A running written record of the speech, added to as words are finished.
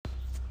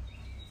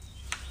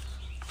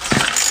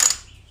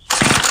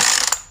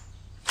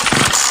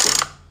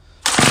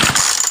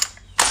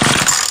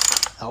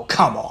Oh,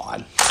 come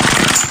on.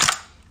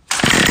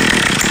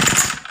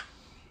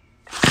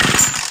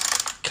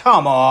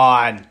 Come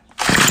on.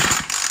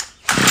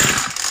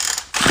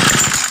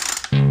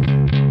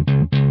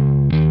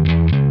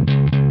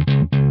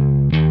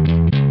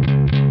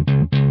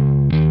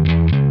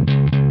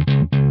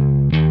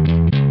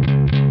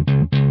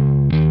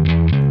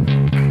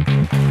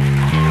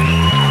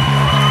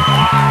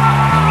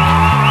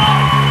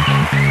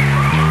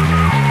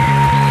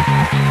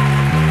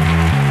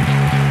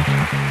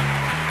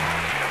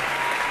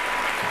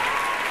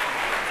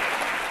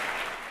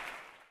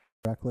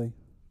 Correctly.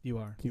 You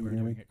are. Can You you are hear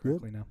doing me? it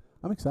correctly now.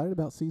 I'm excited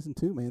about season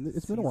 2, man.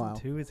 It's been a while.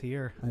 Season 2 is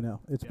here. I know.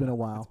 It's been a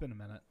while. It's been a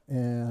minute.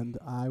 And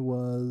I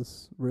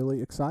was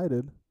really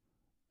excited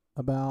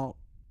about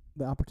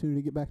the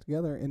opportunity to get back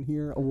together and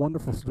hear a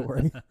wonderful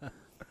story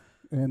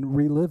and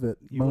relive it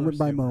You moment were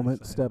by super moment,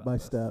 excited step about by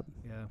this. step.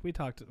 Yeah, we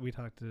talked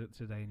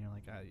today, and you're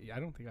like, I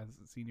don't think I've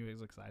seen you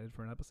as excited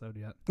for an episode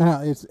yet.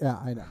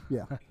 I know.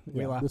 Yeah.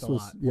 We laughed this a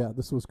was lot. Yeah,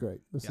 this was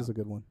great. This Yeah. is a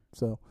good one.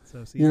 So So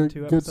your season 2,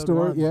 good episode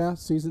story. 1. Yeah,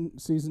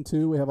 season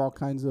 2, we have all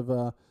kinds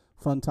of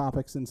fun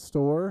topics in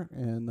store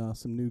and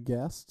some new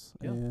guests,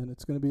 Yeah. and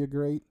it's going to be a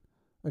great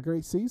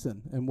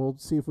season, and we'll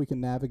see if we can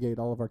navigate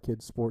all of our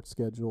kids' sports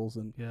schedules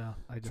and Yeah,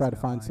 I just try to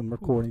got find mine. some Oof.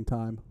 recording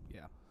time.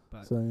 Yeah,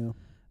 but So yeah,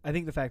 I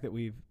think the fact that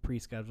we've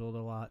pre-scheduled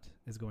a lot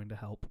is going to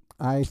help.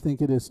 I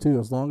think it is too,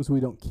 as long as we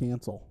don't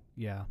cancel.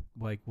 Yeah,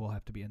 like we'll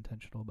have to be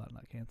intentional about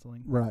not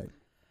canceling. Right.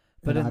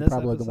 But and in I'm this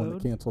probably the one that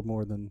episode- canceled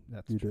more than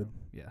That's you true. did.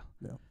 Yeah.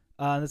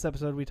 Yeah. In this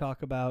episode, we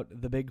talk about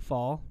the big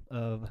fall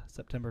of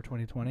September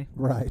 2020.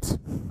 Right.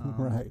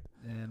 Right.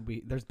 And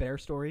there's bear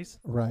stories.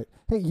 Right.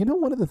 Hey, you know,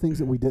 one of the things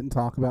that we didn't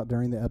talk about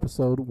during the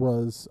episode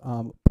was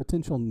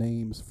potential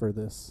names for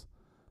this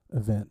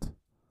event.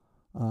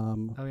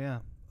 Oh yeah.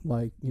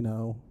 Like,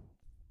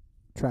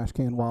 Trash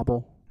Can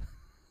Wobble,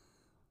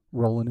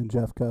 Rollin' and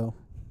Jeffco,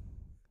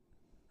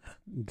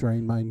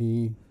 Drain My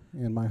Knee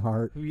and My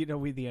Heart.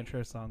 The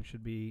intro song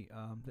should be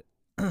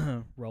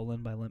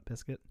 "Rollin' by Limp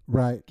Bizkit."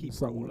 Right. Keep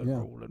Something- rolling, yeah,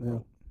 rolling, yeah.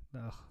 rolling.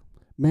 Ugh.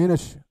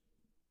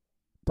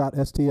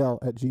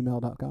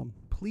 Manish.stl@gmail.com.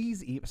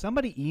 Please,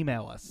 somebody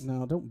email us.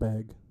 No, don't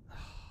beg.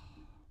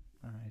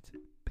 All right,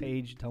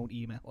 Paige, don't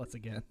email us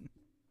again.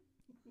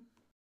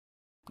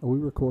 Are we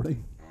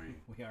recording?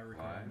 We are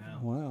recording now.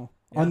 Wow.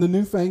 Yeah. On the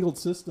newfangled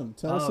system.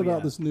 Tell us Oh, about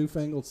yeah. this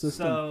newfangled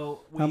system.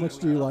 So How much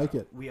do you like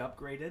it? We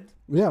upgraded.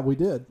 Yeah, we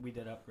did. We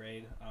did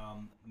upgrade.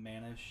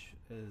 Manish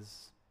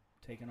is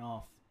taken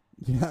off.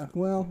 Yeah,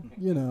 well,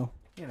 You know.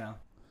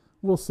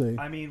 we'll see.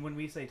 I mean, when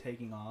we say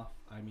taking off,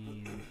 I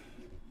mean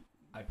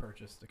I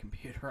purchased a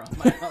computer on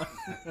my own.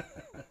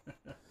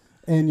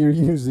 And you're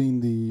using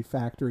the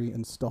factory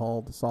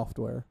installed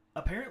software.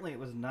 Apparently, it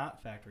was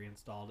not factory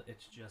installed.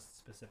 It's just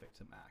specific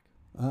to Mac.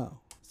 Oh.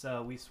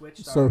 So we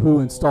switched. So our who whole-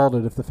 installed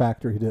it if the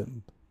factory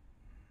didn't?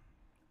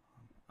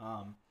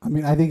 I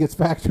mean, I think it's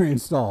factory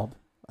installed.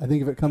 I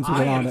think if it comes with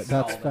I it on it,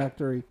 that's installed it.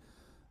 factory.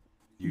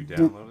 You Did-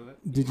 downloaded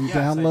it? Did you Yes, I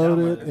download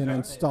downloaded it and Thank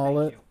install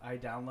it? you. I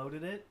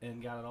downloaded it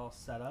and got it all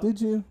set up. Did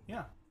you?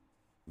 Yeah.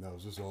 Now,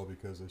 is this all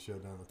because they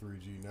shut down the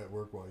 3G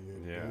network while you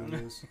had Yeah. to do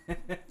this?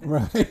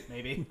 Right.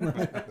 Maybe.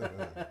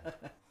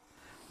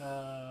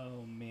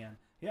 Oh man.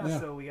 Yeah. Yeah.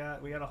 So we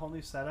got a whole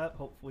new setup.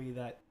 Hopefully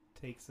that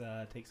takes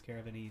care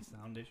of any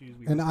sound issues.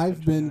 We And were I've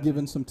potentially been having.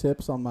 given some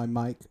tips on my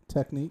mic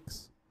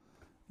techniques.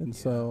 And Yeah.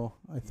 so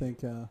I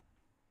think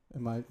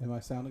am I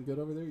sounding good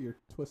over there? You're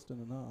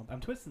twisting a knob. I'm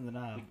twisting the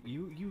knob.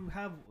 You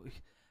have.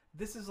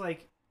 This is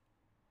like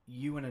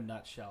you in a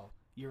nutshell.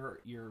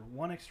 You're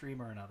one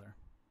extreme or another.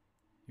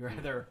 You're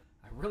either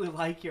I really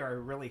like you or I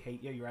really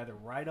hate you. You're either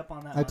right up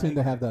on that. I tend mic to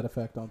or- have that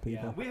effect on Yeah,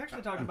 people. we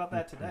actually talked about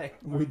that today.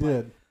 We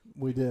did.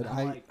 We did.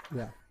 I'm like-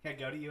 Yeah. I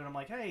go to you and I'm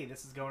like, hey,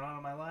 this is going on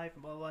in my life,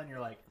 and blah, blah, blah. And you're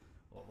like,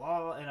 blah, blah,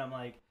 blah. And I'm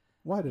like,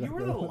 Why did I you were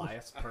go the with it?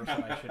 last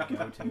person I should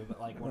go to, but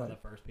like one of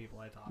Right. the first people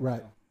I talked Right.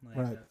 to. Like,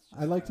 Right. that's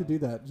I like to just, do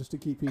that just to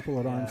keep people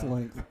at arm's Yeah.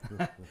 length.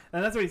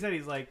 And that's what he said.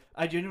 He's like,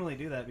 I genuinely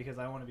do that because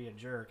I want to be a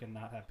jerk and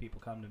not have people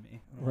come to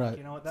me. I'm Right. Like,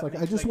 you know what? It's That like I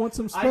makes, just want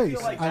some I feel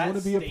space. like I that want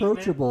to be statement-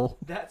 approachable.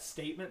 that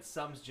statement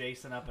sums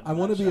Jason up in a I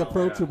want to be nutshell.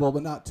 approachable,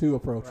 but not too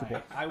approachable.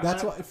 Right. I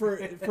That's wanna- why,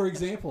 for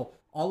example,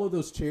 all of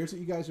those chairs that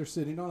you guys are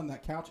sitting on and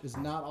that couch is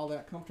not all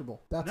that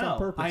comfortable. That's no, on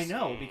purpose. I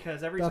know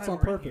because every That's time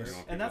on we're in purpose. here, You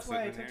want and that's people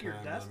why I sitting took in your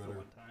here? desk the Time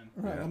one limiter. time.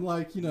 Right. Yeah. I'm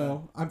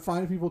like, I'm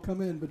fine if people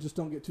come in, but just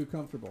don't get too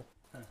comfortable.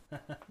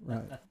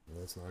 Right.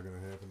 That's not going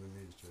to happen in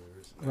these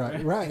chairs.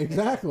 Right. Right.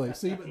 Exactly.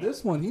 See, but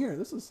this one here,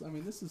 this is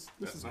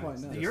That's quite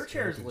nice. nice. Your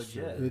chair is It's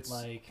legit. It's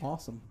like,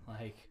 awesome.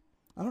 like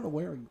I don't know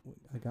where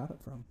I got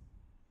it from.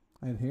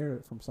 I inherited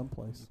it from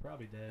someplace. you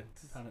probably did.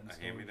 Found it in A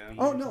Storage hand-me-down? Beat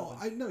Oh or no,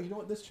 something. I know. You know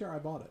what? This chair I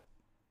bought it.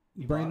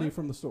 You Brand bought new it?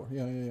 from the store.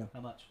 Yeah.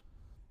 How much?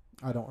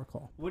 I don't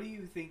recall. What do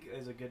you think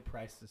is a good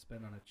price to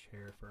spend on a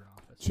chair for an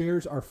office?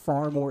 Chairs are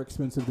far more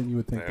expensive than you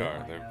would They think they are.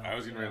 are. know, I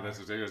was getting they ready. That's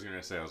are. what I was going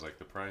to say. I was like,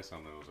 the price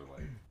on those are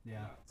like.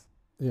 Yeah. nuts.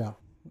 Yeah.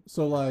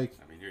 So like,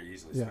 I mean, you're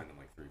easily Yeah. spending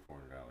like $300-$400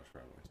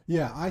 probably.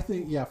 yeah, I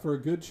think for a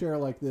good chair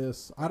like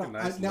this, I Like don't.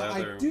 a nice now I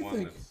leather do one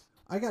think that's-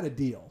 I got a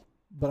deal,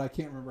 but I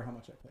can't remember how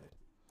much I paid.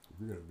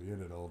 you're gonna be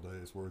in it all day,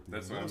 it's worth the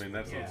That's what I mean.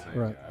 That's what I'm Yeah. saying.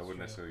 Right. Yeah, I wouldn't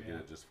True, necessarily yeah. get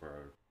it just for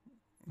our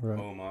Right.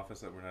 home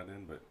office that we're not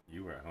in, but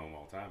you were at home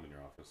all the time in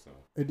your office, so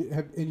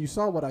And you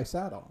saw what I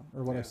sat on,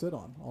 or what I Yeah. sit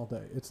on all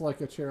day. It's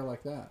like a chair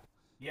like that.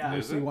 Yeah. You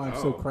Is see it? why I'm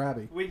so Oh.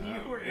 crabby. When you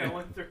were man.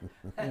 going through,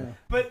 Yeah.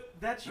 but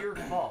that's your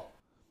fault.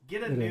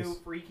 Get a It new is.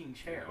 freaking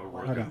chair. Yeah, or Like,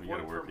 work- I've you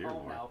gotta worked work from here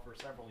home more. now for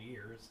several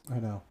years. I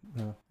know.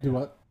 Yeah. Do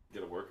what?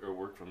 get a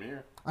work from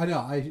here. I know.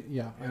 I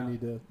Yeah. need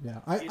to.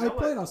 Yeah. I You know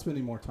plan what? on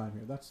spending more time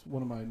here. That's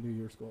one of my New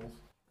Year's goals.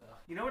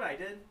 You know what I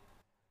did?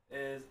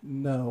 Is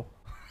No.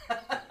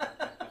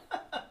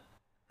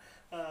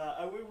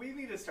 we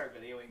need to start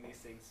videoing these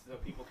things so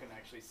people can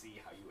actually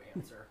see how you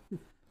answer.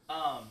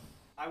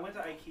 I went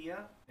to IKEA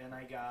and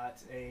I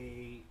got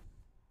a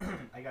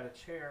I got a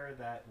chair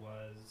that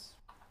was.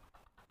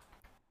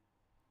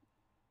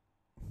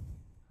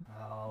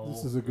 Oh,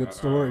 This is a good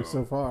story Uh-oh.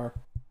 so far.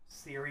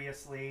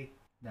 seriously?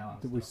 No, I'm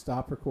Did we still-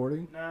 stop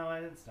recording? No,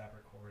 I didn't stop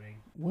recording.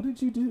 What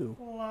did you do?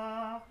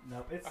 Blah.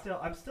 Nope, it's still.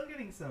 I'm still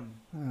getting some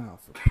Oh,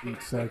 for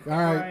Pete's sake! All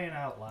right, crying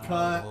out loud.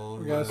 cut. Oh,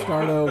 We gotta yeah.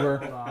 start over.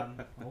 Hold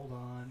on. Hold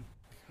on.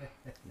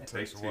 Text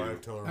Take your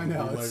wife, two. tell her I it'll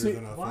know, be later see-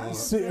 than I Why? thought.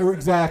 See,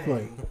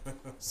 exactly.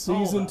 Season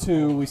Hold on, 2,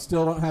 hold we on.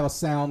 still don't have a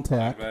sound I'm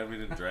tech. glad we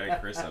didn't drag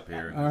Chris up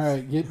here. All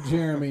right, get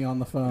Jeremy on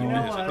the phone. You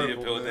know His what?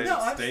 rehabilitated No,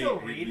 I'm state, still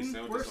he'd be reading.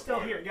 so We're still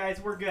here, disappointed.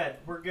 guys. We're good.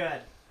 We're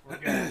good. We're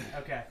good.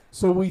 Okay.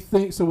 So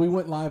we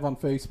went live on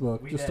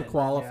Facebook We just to did,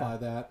 qualify yeah.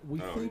 that.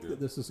 We Oh, we think did. that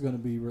this is going to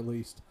be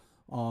released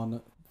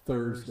on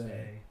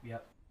Thursday,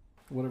 Yep.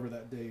 whatever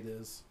that date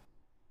is,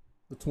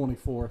 the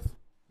 24th.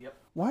 Yep.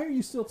 Why are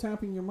you still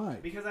tapping your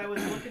mic? Because I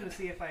was looking to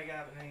see if I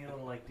got any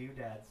little like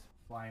doodads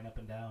flying up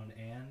and down,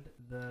 and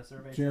the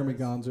survey. Jeremy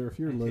says, Gonzer, if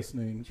you're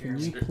listening, can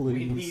Jeremy, you we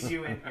need please?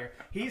 you in here.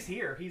 He's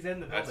here. He's in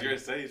the I was building. gonna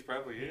say he's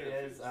probably He here.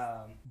 is.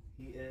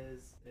 He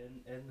is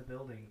in the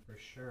building for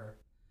sure.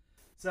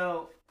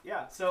 So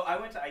yeah. So I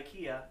went to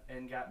IKEA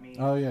and got me.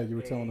 Oh yeah, you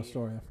were telling a a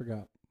story. I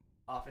forgot.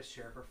 Office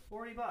chair for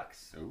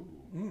 $40.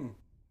 Ooh,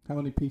 How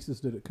many pieces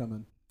did it come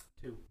in?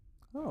 2.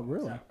 Oh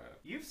really? not bad.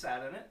 You've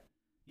sat in it.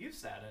 You've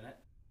sat in it.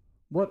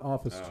 What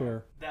office Oh.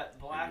 chair? That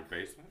In black your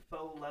basement?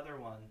 faux leather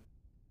one.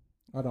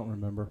 I don't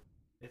remember.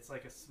 It's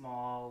like a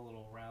small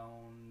little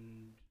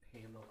round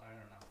handle. I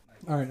don't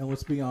know. All right, now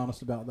let's be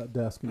honest about that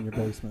desk in your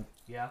basement.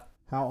 Yeah.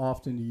 How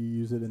often do you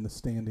use it in the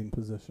standing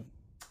position?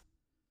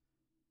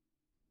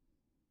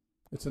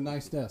 It's a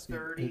nice desk.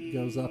 It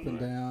goes up and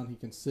 30. down. He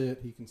can sit.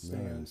 He can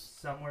stand. Nice.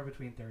 Somewhere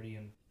between 30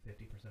 and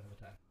 50% of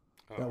the time.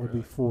 Oh, That would be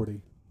really?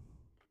 40.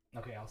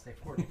 Okay, I'll say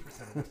 40%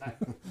 of the time.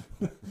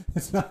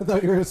 It's not. I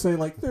thought you were going to say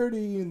like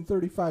 30 and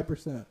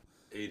 35%.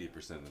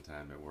 80% of the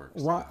time it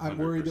works. Why- I'm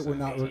worried that we're 100%.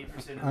 not-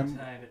 80% of I'm- the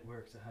time it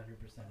works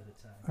 100% of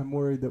the time. I'm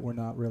worried that we're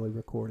not really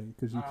recording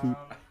because you keep.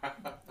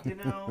 You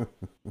know,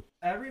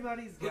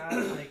 everybody's got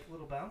like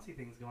little bouncy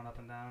things going up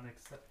and down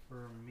except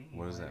for me.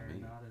 What does that They're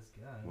mean? Not as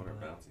good. What are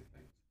but bouncy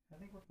things? I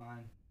think we're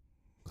fine.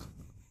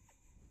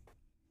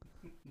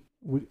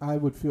 I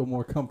would feel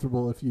more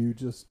comfortable if you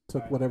just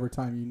took Right. whatever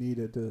time you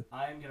needed to.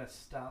 I'm gonna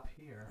stop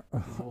here.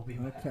 And we'll be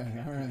back Okay,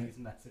 after all right. these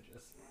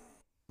messages.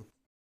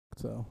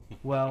 So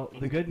Well,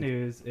 the good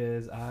news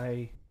is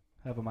I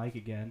have a mic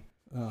again.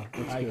 that's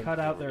I good. cut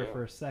out There we there go.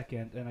 for a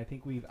second, and I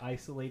think we've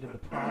isolated the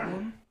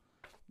problem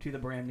to the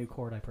brand new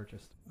cord I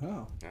purchased.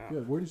 Oh, Yeah.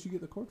 good. Where did you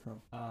get the cord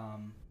from?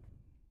 Amazon.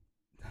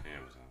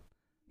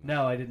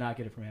 No, I did not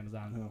get it from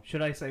Amazon. No.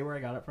 Should I say where I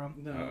got it from?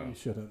 No, Uh-oh. you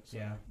shouldn't.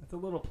 Yeah, it's a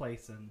little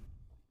place in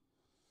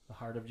the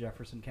heart of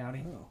Jefferson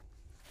County. Oh.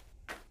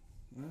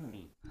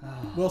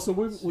 Alright. Well, so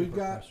we've Super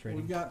got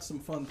frustrating. some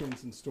fun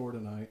things in store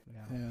tonight,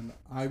 Yeah. and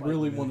I Slide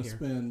really them in want to here.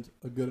 spend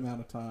a good amount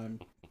of time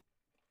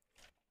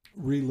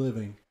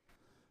reliving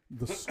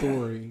the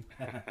story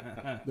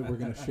that we're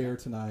going to share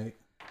tonight.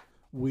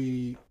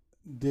 We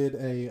did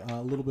a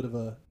little bit of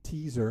a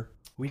teaser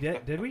We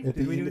did we? at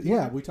Did the we do end. a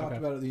Yeah, teaser? we talked Okay.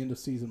 about it at the end of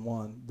season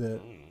 1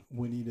 that Mm.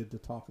 we needed to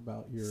talk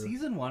about your.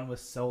 Season 1 was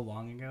so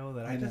long ago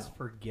that I I just know.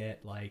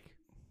 forget like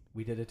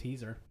we did a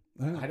teaser.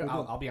 I know, I don't, we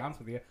I'll, did. I'll be honest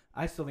with you.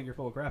 I still think you're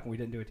full of crap, and we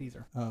didn't do a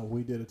teaser.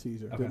 We did a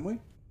teaser, Okay. didn't we? I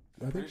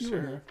think Pretty you were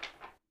sure. here.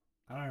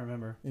 I don't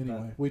remember.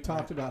 Anyway, we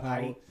talked about how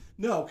I-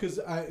 no,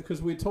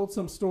 because we told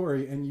some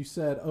story and you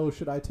said, "Oh,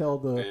 should I tell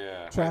the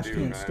Yeah, trash I do,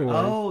 can man. story?"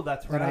 Oh,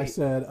 that's And I right.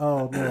 said,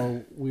 "Oh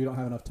no, we don't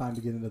have enough time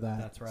to get into that."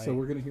 That's right. So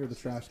we're gonna hear the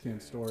trash can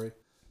story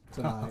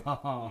tonight,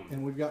 Oh,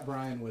 and we've got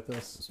Brian with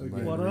us That's the again.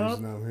 main What up?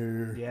 reason I'm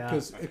here. yeah.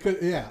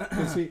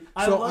 Because he.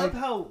 I so love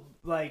how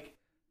like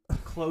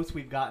close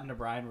we've gotten to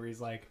Brian, where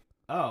he's like,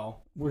 "Oh,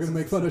 we're gonna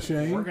make fun of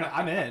Shane.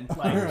 I'm in."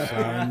 Like, Alright.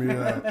 Sign me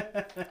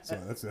up. So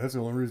that's the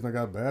only reason I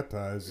got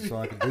baptized, so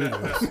I could do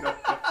this.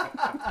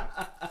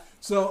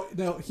 So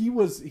no, he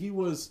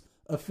was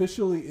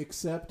officially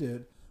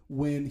accepted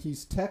when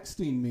he's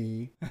texting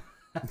me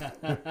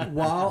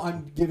while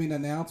I'm giving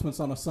announcements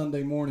on a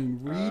Sunday morning,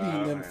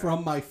 reading them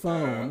from my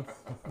phone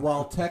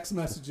while text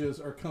messages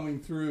are coming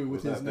through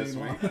with Was his that this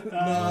name on week? it.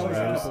 No, it was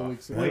a couple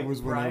weeks ago. It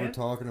was when they were Brian?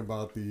 talking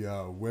about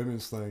the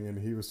women's thing, and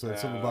he was saying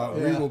something about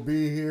Yeah. we will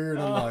be here,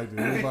 and I'm like, did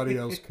anybody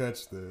else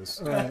catch this?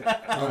 Right.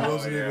 I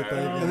wasn't even thinking.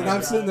 And then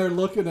I'm sitting there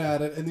looking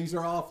at it, and these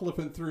are all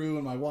flipping through,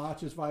 and my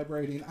watch is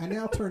vibrating. I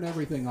now turn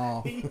everything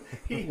off. He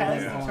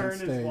has Yeah. to turn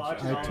his On watch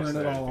stage. and I all turn his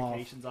it all off.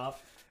 notifications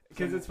off.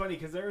 Because it's funny,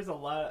 because there's a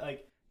lot,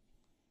 like,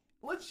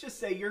 let's just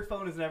say your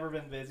phone has never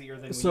been busier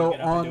than when So you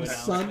get up and on do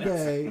announcements.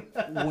 Sunday,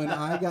 when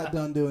I got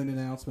done doing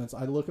announcements,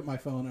 I look at my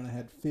phone and I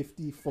had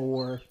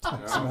 54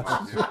 text Oh, my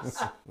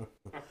messages.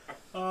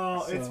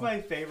 Oh, it's So- my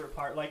favorite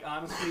part. Like,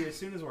 honestly, as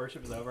soon as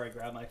worship is over, I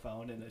grab my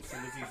phone, and as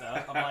soon as he's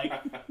up, I'm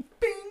like,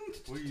 bing!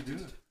 What are you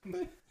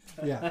doing?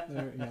 Yeah,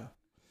 yeah.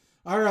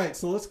 All right,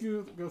 so let's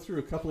go through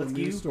a couple of Let's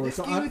news go- stories.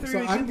 So let's go I'm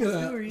through a couple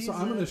stories,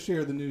 gonna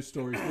share the news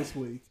stories this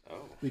week Oh.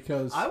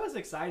 because I was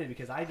excited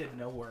because I did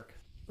no work,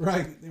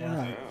 right.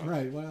 Yeah.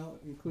 Well,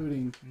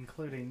 including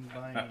including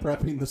buying.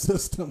 prepping the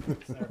system.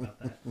 Sorry about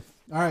that.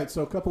 All right,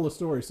 so a couple of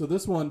stories. So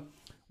this one,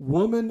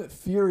 woman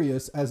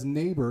furious as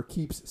neighbor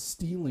keeps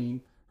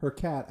stealing her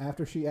cat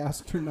after she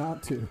asked her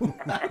not to.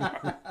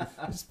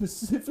 I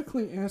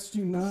specifically asked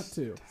you not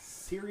to.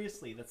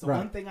 Seriously, that's the Right.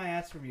 one thing I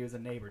asked from you as a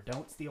neighbor.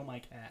 Don't steal my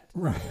cat.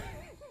 Right.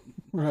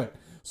 Right.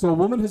 So a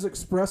woman has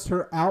expressed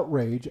her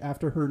outrage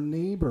after her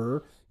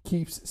neighbor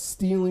keeps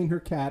stealing her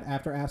cat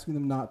after asking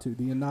them not to.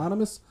 The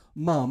anonymous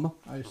mum,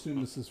 I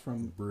assume this is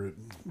from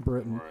Britain.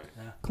 Britain, Right.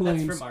 Yeah. That's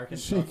claims from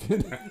Arkansas. she can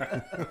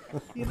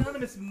The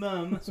anonymous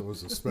mum. So it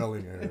was a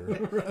spelling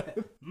error.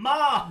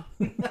 Ma!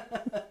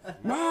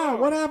 Ma,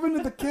 what happened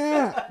to the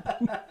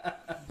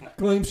cat?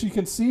 Claims she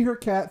can see her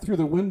cat through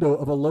the window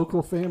of a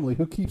local family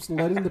who keeps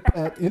letting the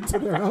pet into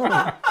their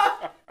home.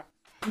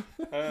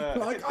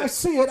 Like, I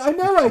see it. I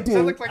know I Does that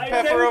do. look like I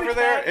Pepper know the over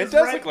there? cat It is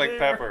does right look like there.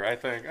 Pepper, I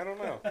think. I don't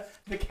know.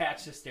 The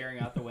cat's just staring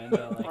out the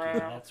window like,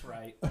 yeah, that's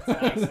right. It's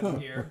nice in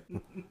here.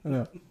 I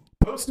know.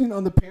 Posting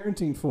on the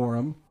parenting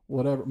forum,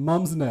 whatever,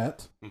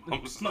 Mumsnet.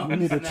 We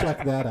need to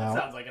check that out.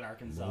 Sounds like an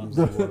Arkansas. Mums.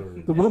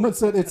 The woman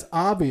said it's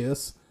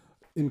obvious,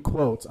 in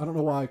quotes. I don't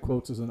know why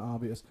quotes isn't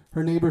obvious.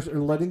 Her neighbors are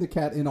letting the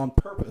cat in on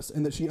purpose,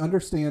 and that she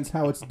understands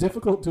how it's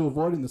difficult to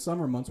avoid in the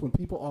summer months when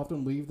people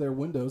often leave their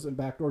windows and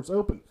back doors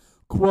open.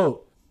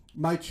 Quote,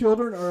 my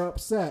children are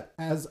upset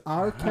as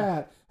our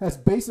cat has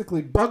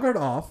basically buggered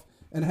off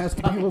and has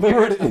to be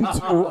lured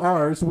into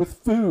ours with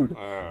food.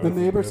 The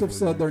neighbors have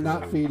said they're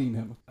not feeding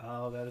him.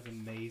 Oh, that is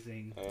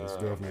amazing. It's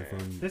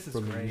definitely This is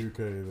from great. the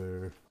UK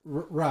there.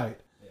 Right.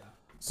 Yeah.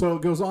 So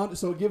it goes on.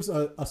 So it gives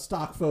a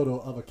stock photo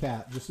of a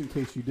cat, just in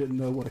case you didn't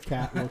know what a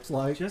cat looks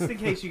like. Just in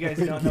case you guys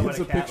It don't know what gives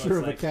a a cat picture looks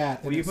of a like.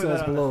 cat, Will and you it put says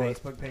that on below the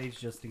it. Facebook page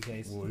just in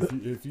case? Well,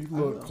 if you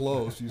look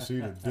close, you see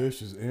the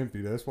dish is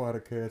empty. That's why the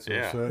cat's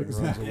Yeah. upset and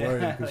Exactly. runs away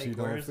Yeah, because like, she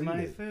don't where's feed my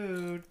it.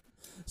 food?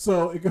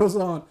 So it goes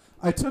on.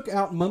 I took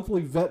out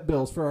monthly vet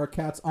bills for our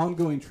cat's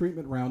ongoing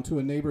treatment round to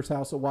a neighbor's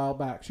house a while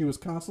back. She was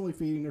constantly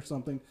feeding her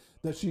something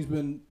that she's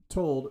been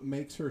told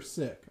makes her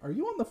sick. Are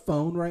you on the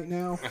phone right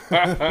now?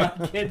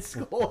 Kids'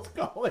 school's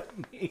calling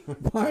me.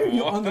 Why are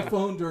you on the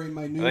phone during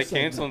my news Are they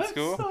segment? canceling I'm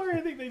school? sorry,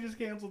 I think they just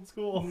canceled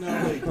school.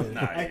 No, they did.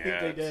 Not I think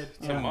yet. they did.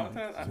 Tomorrow?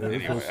 Yeah, they're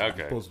Anyway, supposed,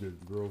 okay. supposed to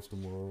get gross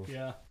tomorrow.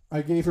 Yeah.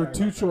 I gave her Sorry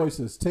two about that.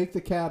 choices. Take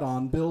the cat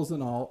on, bills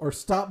and all, or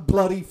stop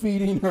bloody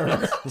feeding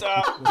her.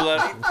 Stop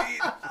bloody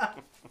feet.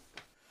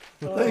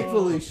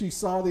 Thankfully, she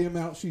saw the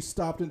amount. She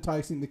stopped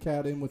enticing the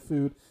cat in with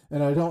food,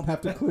 and I don't have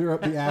to clear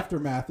up the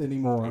aftermath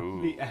anymore.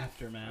 Ooh. The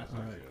aftermath. That's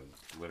not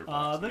good. Litter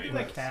box Look at made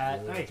the it.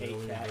 cat. Yeah, I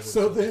hate cats.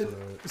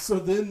 So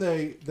then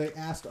they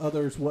asked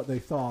others what they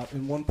thought,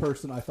 and one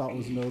person I thought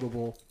was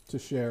notable to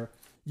share.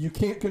 You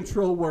can't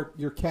control where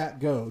your cat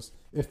goes.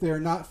 If they're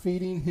not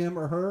feeding him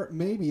or her,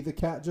 maybe the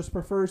cat just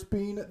prefers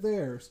being at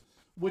theirs.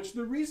 Which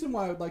the reason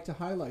why I would like to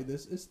highlight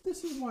this is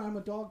why I'm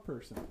a dog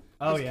person.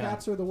 Oh, 'Cause yeah.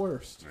 cats are the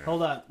worst. Yeah.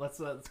 Hold on. Let's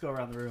go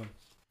around the room.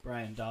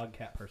 Brian, dog,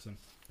 cat person.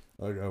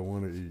 I got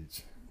one of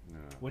each. No.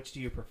 Which do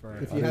you prefer?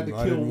 If I you had to didn't-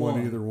 I kill didn't want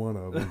one. either one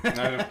of them. I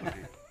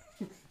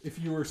don't- If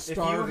you were If you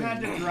starving,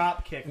 had to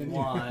drop kick And you-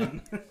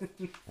 one,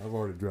 I've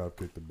already drop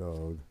kicked the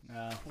dog.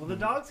 well, the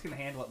dogs can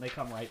handle it. and They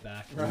come right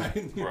back. right?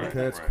 The Right.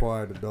 cat's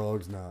quiet, the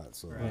dog's not.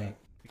 So Right.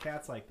 The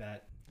cat's like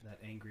that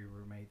angry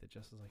roommate that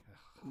just is like, ugh.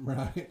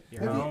 Right.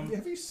 You're Have home.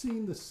 you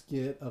seen the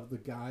skit of the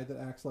guy that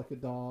acts like a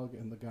dog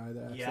and the guy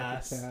that acts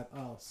Yes. like a cat?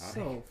 Oh,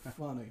 so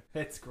funny.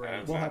 It's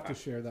great. We'll have to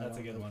share that. That's a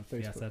on good the one.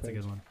 Facebook Yes, that's a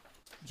page. good one.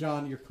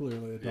 John, you're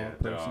clearly a dog Yeah,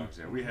 person. dogs.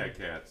 Yeah, we had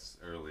cats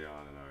early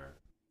on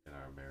in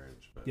our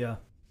marriage, but Yeah.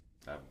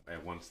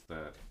 at once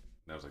that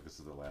I was like, this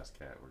is the last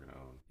cat we're gonna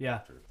own.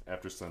 Yeah.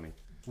 After Sunny,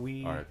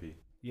 We R.I.P.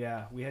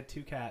 Yeah, we had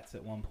 2 cats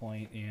at one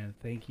point, and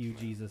thank you,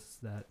 Jesus,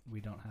 that we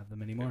don't have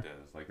them anymore. It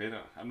does. Like they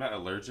don't. I'm not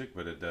allergic,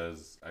 but it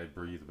does. I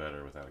breathe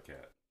better without a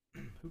cat.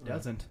 Who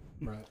doesn't?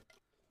 Right.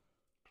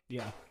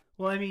 Yeah.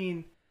 Well, I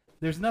mean,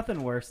 there's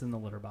nothing worse than the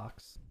litter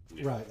box.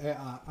 Yeah. Right.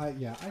 I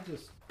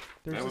just.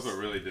 There's That was just- what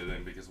really did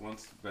it because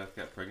once Beth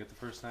got pregnant the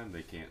first time,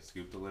 they can't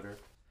scoop the litter.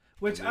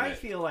 Which And I then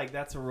feel like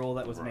that's a rule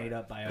that was made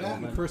up by a That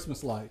and woman.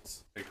 Christmas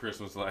lights. at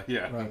Christmas, like,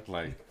 yeah, Right.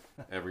 like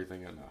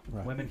everything I know.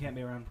 Right. Women can't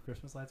be around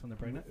Christmas lights when they're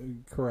pregnant.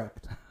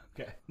 Correct.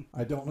 Okay.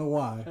 I don't know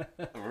why.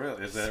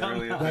 Really? Is that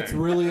really a Somehow. thing? That's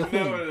really a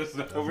thing. No, it is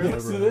not. I've Really?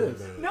 Yes, never it heard is.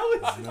 that. No,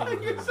 it's Never not.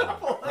 heard You're that. so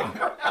full of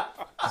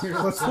crap. Here,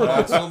 let's look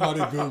at Somebody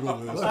Google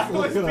this. Let's I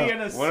look was it up. being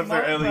a What if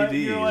smart they're butt, LED?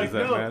 You're like, Does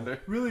that no, matter?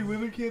 really,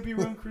 women can't be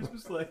around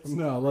Christmas lights.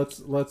 No,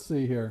 let's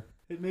see here.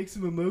 It makes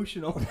them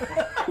emotional.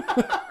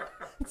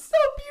 It's so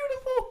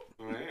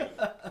beautiful.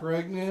 Man.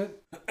 Pregnant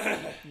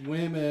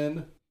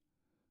women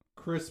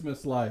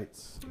Christmas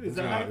lights. Is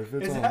not. that, If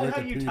it's is on that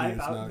how you Wikipedia, type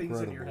it's out not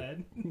things in your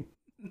head? credible.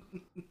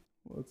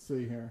 Let's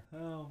see here.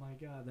 Oh my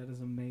god, that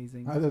is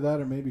amazing. Either that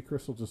or maybe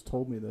Crystal just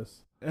told me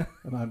this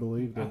and I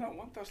believed I it. don't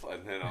want those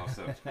lights in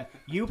also.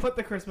 You put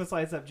the Christmas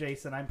lights up,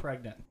 Jason. I'm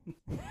pregnant.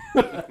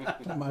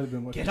 That might have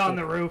been what Get she on said.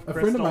 the roof, A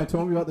Crystal. friend of mine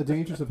told me about the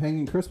dangers of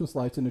hanging Christmas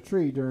lights in a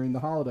tree during the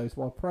holidays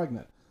while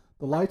pregnant.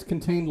 The lights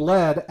contain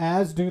lead,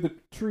 as do the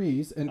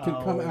trees, and can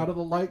come Oh. out of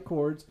the light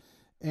cords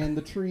and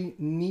the tree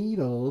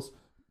needles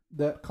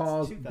that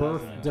cause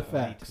birth 2022.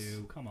 defects.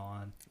 Come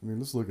on. I mean,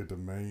 let's look at the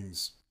main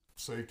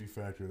safety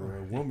factor there.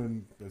 A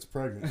woman that's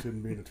pregnant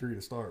shouldn't be in a tree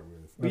to start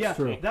with. But That's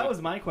yeah, true. that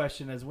was my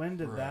question: is when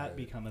did that Right.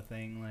 become a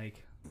thing?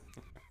 Like,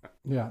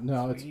 Yeah,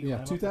 no, it's Sweet, yeah,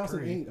 climb up the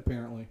 2008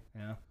 apparently,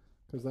 yeah.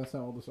 because that's how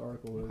old this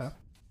article is. Okay.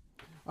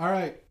 All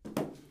right,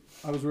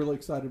 I was really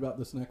excited about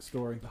this next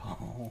story.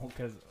 Oh,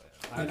 because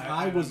And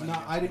I was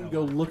not. I didn't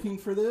go looking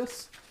for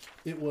this.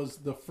 It was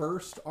the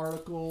first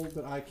article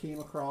that I came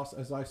across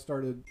as I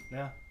started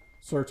Yeah.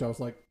 search. I was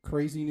like,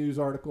 crazy news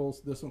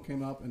articles. This one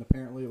came up, and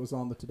apparently it was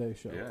on the Today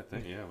Show. Yeah, I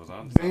think it was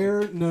on.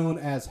 Bear known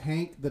as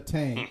Hank the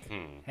Tank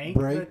Hank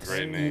breaks the-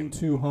 Great name.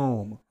 into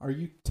home. Are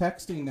you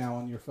texting now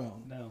on your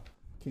phone? No.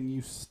 Can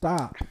you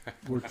stop?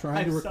 We're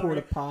trying to I'm record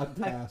a sorry.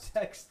 podcast. I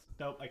text.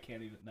 Nope, I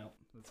can't even. No.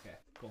 That's okay.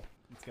 Cool.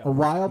 Let's A go.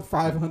 wild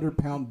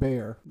 500-pound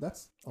bear.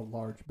 That's a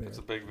large bear. It's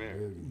a big bear.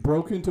 Big.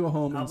 Broke into a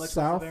home How in much was the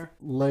South bear?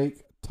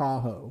 Lake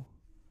Tahoe.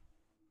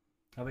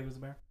 How big was the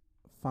bear?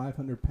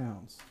 500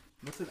 pounds.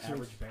 What's an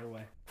average bear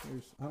weigh?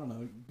 I don't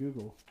know.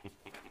 Google.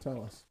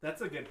 Tell us.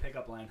 That's a good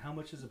pickup line. How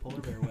much does a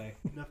polar bear weigh?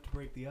 Enough to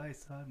break the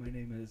ice. Hi, my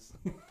name is.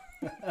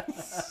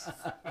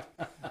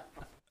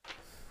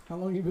 How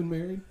long you been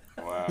married?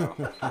 Wow.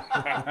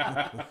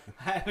 I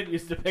haven't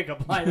used a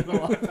pickup line in a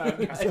long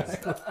time, guys.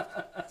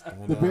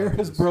 The bear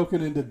has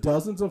broken into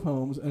dozens of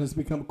homes and has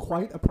become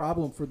quite a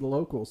problem for the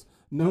locals,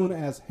 known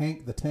as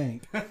Hank the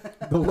Tank.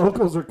 The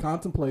locals are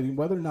contemplating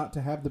whether or not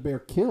to have the bear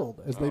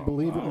killed, as they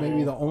believe it may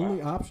be the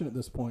only option at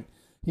this point.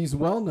 He's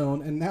well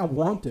known and now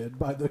wanted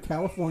by the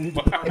California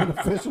Department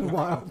of Fish and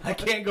Wildlife. I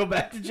can't go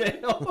back to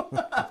jail.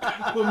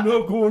 I'm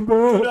not going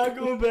I'm back. not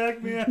going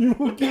back, man. You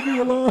won't get me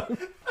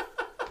alive.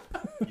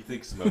 You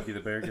think Smokey the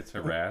Bear gets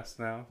harassed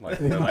now? Like,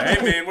 they're like,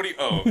 hey man, what are you?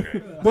 Oh,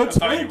 okay. That's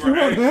thought you Hank. were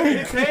You want Hank. Hank?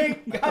 It's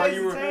Hank, thought guys.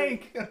 you were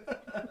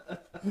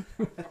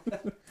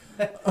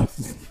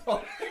It's Hank.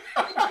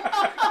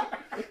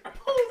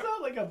 Pulls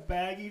out like a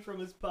baggie from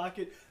his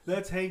pocket.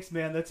 That's Hank's,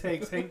 man. That's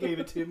Hank's. Hank gave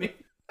it to me.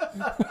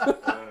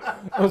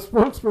 A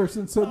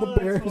spokesperson said the Oh,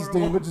 bear that's has horrible.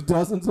 damaged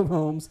dozens of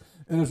homes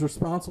and is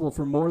responsible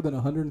for more than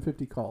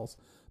 150 calls.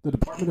 The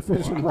Department of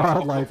Fish and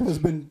Wildlife has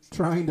been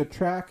trying to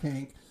track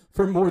Hank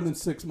for more than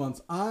 6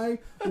 months. I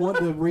want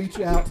to reach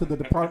out to the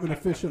Department of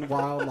Fish and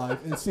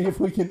Wildlife and see if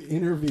we can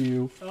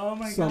interview Oh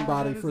my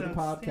somebody God, that for is the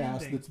podcast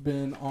outstanding. that's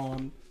been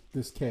on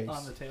this case.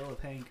 On the tail of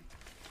Hank.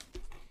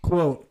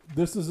 Quote,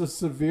 this is a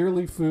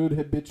severely food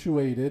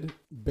habituated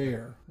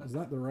bear. Is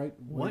that the right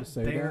way What to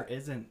say bear that?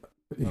 isn't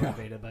Yeah.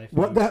 motivated by food?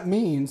 What that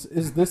means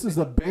is this is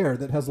a bear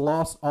that has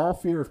lost all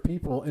fear of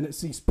people, and it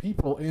sees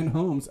people in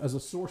homes as a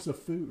source of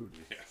food.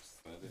 Yes,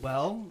 that is.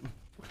 Well,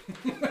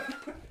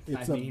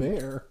 It's I a mean-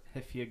 bear.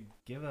 if you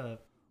give a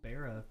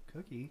bear a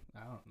cookie,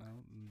 I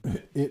don't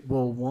know. It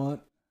will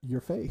want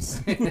your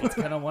face. It's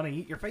gonna want to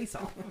eat your face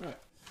off.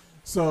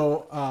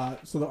 So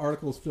the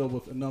article is filled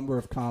with a number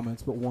of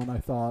comments, but one I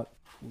thought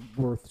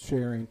worth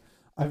sharing.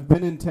 I've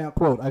been in town.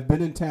 Quote: I've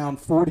been in town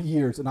 40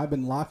 years, and I've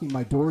been locking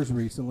my doors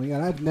recently,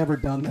 and I've never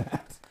done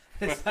that.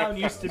 This town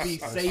used to be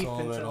I safe saw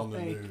that until on the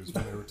Hank. news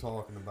when they were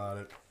talking about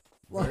it.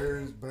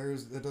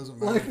 Bears. It doesn't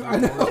matter Like if I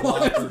the know. door's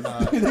locked or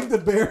not. You think the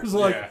bear's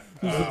like,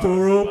 Yeah. is the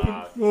door open?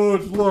 locked. Oh,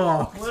 it's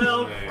locked.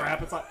 Well, Yeah.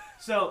 crap! It's like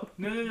so.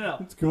 No.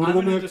 Let's go to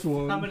the next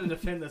one. I'm gonna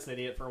defend this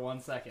idiot for 1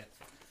 second.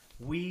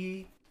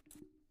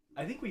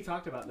 I think we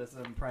talked about this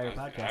in prior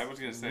podcasts. I was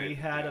gonna say, we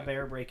had yeah. a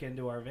bear break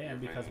into our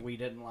van Your because van. we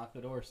didn't lock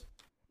the doors.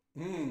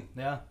 Mm.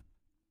 Yeah.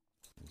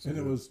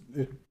 And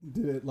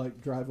did it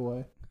like drive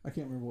away? I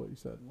can't remember what you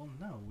said. Well,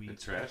 no, we. It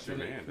trashed your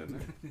van,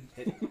 didn't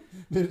it?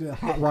 Did it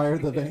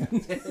hotwire the van?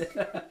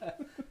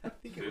 I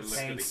think They it was looked at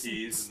the Hank's.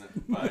 keys and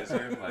the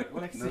visor, like,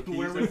 what? Next No thing, keys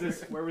where in was there?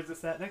 this? Where was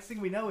this at? Next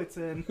thing we know, it's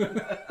in.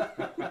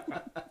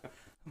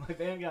 My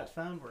van got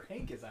found where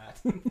Hank is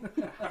at.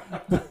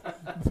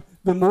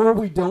 The more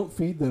we don't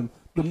feed them,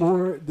 the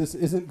more this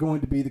isn't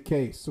going to be the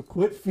case. So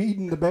quit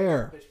feeding the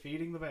bear. Quit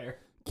feeding the bear.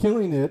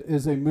 Killing it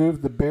is a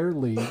move the Bear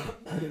League,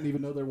 I didn't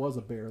even know there was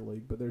a Bear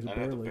League, but there's a I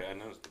Bear know the League, bear. I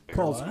know it's the bear.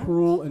 calls What?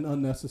 cruel and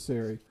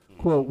unnecessary.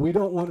 Quote, "We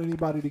don't want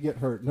anybody to get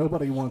hurt.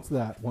 Nobody wants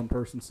that," one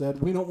person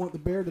said. "We don't want the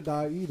bear to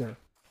die either."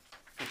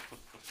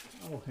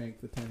 Oh, Hank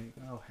the Tank.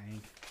 Oh,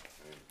 Hank.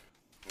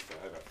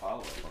 I have a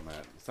follow up on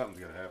that. Something's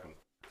gonna happen.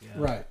 Yeah.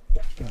 Right.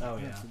 Oh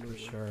yeah, Absolutely.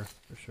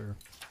 for sure.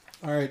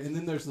 All right, and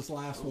then there's this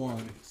last I one.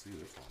 didn't see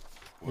this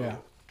one. Yeah.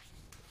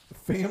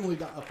 Family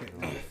Dollar. Okay,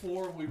 now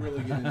before we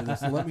really get into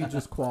this, let me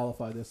just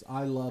qualify this.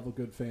 I love a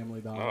good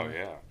Family Dollar. Oh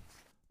yeah.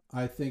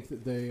 I think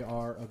that they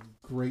are a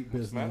great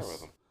What's the matter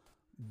business. with them?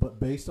 But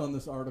based on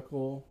this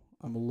article,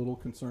 I'm a little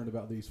concerned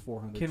about these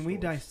 400 Can we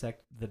stores.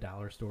 dissect the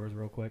dollar stores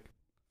real quick?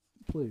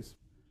 Please.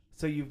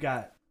 So you've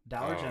got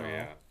Dollar Oh General,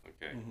 yeah.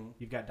 Okay.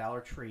 you've got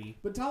Dollar Tree.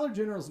 But Dollar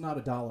General is not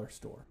a dollar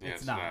store. Yeah,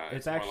 It's not.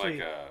 It's more actually-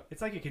 like a,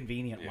 It's like a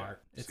convenient Yeah,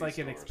 mart. It's C like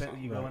an store or expensive.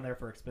 something. You go Right. in there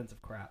for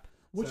expensive crap.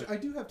 Which So- I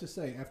do have to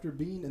say, after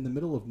being in the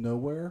middle of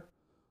nowhere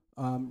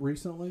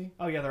recently,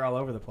 Oh yeah, they're all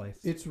over the place.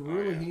 it's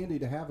really yeah. handy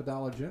to have a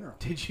Dollar General.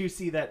 Did you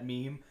see that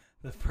meme?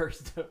 The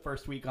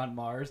first week on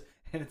Mars,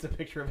 and it's a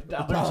picture of a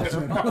Dollar Dollar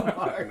General General. on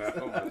Mars.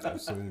 No, but I've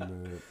seen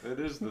that. that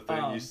is the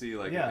thing you see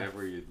like yeah. in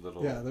every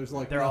little. Yeah, there's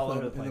like They're all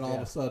nothing, over the and then place, all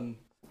yeah. of a sudden,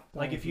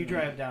 Like Dollar if you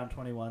General. drive down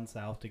 21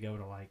 South to go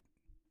to on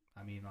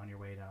your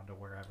way down to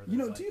wherever. You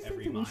know, there's, do you like, think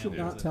every that we mile should there's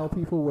not a tell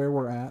Dollar. people where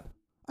we're at?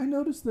 I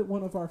noticed that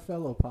one of our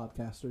fellow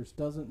podcasters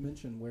doesn't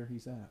mention where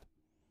he's at.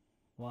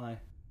 Why?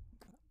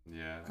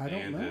 Yeah. I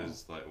don't and know.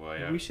 His, like, well,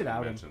 yeah, We should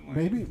out him. mention, like,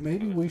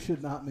 Maybe we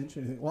should not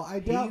mention anything. Well, I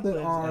doubt that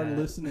lives our at-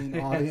 listening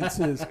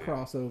audiences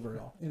cross over at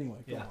all. Anyway,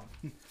 go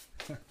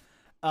Yeah.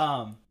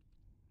 on.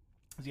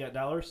 So you got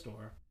Dollar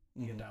Store,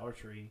 you Mhm. got Dollar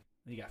Tree,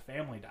 and you got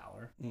Family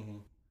Dollar, Mm-hmm.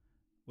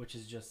 which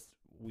is just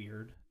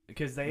weird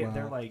because they're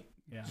Wow. like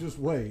yeah. Just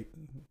wait.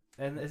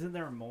 And isn't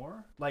there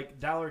more? Like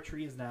Dollar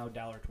Tree is now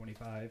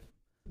 $1.25.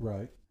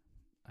 Right.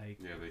 Like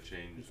Yeah, they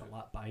changed. it's a it.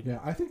 lot by Yeah,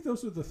 I think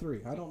those are the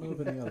three. I don't know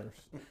of any others.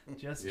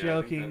 just Yeah,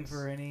 I think joking that's-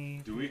 for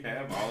any. Do we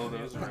have all of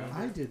those around?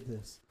 I did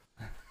this.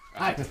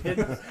 I did.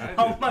 I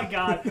Oh did. my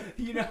god!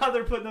 You know how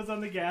they're putting those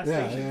on the gas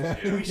Yeah, station? yeah.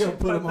 Yeah. We should put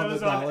put them on the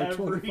those on dollar every-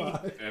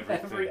 25. Every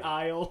Everything.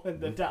 aisle in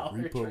the Dollar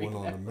We put Tree. one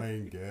on the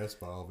main gas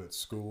valve at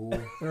school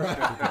Right.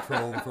 to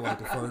control for like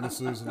the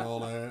furnaces and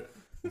all that.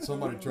 And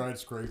somebody tried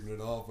scraping it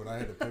off, and I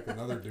had to pick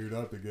another dude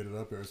up to get it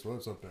up there. So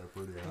it's up there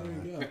pretty There high.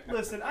 you go.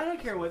 Listen, I don't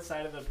care what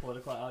side of the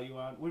political aisle you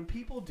on. When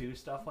people do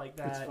stuff like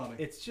that, funny.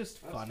 it's just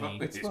That's funny. funny.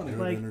 It's funny. Good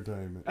Like,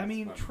 entertainment. I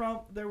mean, funny.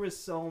 Trump. There was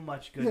so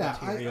much good Yeah,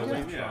 material yeah.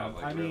 with Yeah, Trump.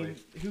 like, I mean, really.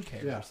 who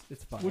cares? Yeah.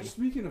 It's funny. Which,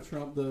 speaking of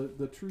Trump,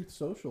 the Truth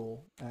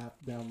Social app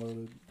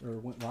downloaded or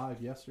went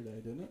live yesterday,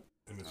 didn't it?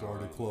 And it's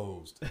already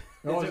closed.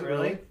 Oh, Is it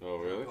really? Oh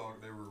really?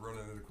 They were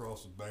running it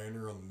across the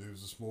banner on the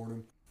news this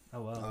morning.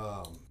 Oh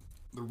wow.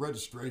 The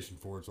registration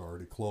for it's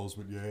already closed,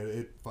 but yeah,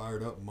 it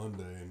fired up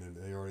Monday, and then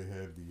they already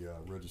had the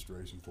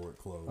registration for it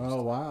closed.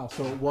 Oh wow!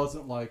 So it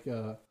wasn't like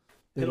they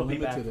It'll be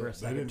back limited for a it. They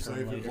second didn't say term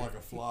if it was later. like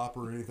a flop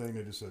or anything.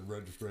 They just said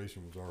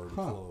registration was already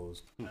Huh.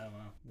 closed. Oh, wow.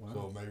 Wow.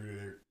 So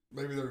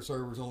maybe their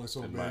server's only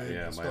so It big might- yeah, to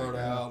it might start be.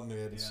 out, and they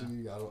had to Yeah.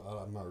 see.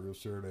 I'm not real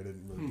sure. They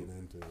didn't really get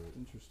into it.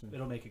 Interesting.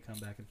 It'll make a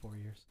comeback in 4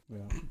 years. Yeah.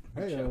 I'm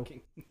Hey,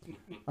 joking.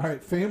 all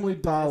right. Family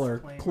Dollar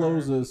Disclaimer.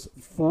 closes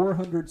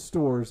 400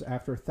 stores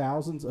after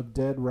thousands of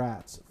dead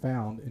rats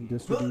found in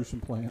distribution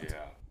plant.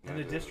 Yeah. In that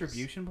a is-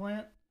 distribution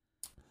plant?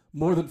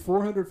 More than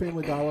 400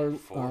 Family Dollar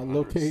 400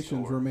 locations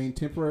stores. remain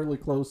temporarily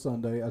closed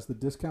Sunday as the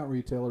discount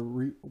retailer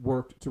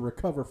worked to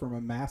recover from a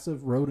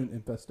massive rodent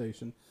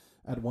infestation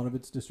at one of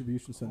its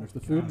distribution centers.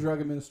 The Food and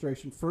Drug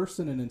Administration first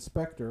sent an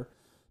inspector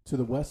to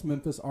the West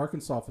Memphis,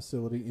 Arkansas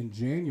facility in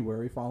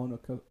January following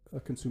a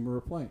consumer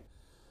complaint.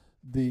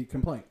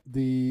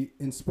 The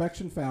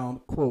inspection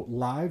found, quote,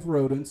 live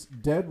rodents,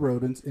 dead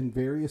rodents in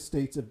various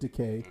states of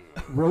decay,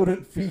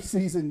 rodent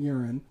feces and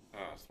urine, Oh,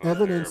 it smells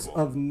evidence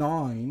terrible. of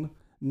gnawing,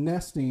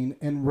 nesting,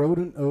 and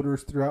rodent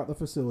odors throughout the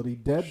facility,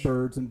 dead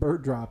birds and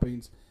bird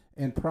droppings,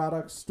 and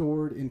products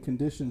stored in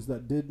conditions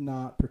that did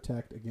not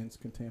protect against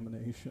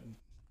contamination.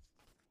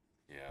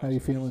 Yeah. How you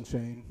feeling,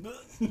 Shane?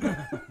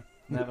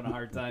 I'm having a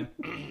hard time.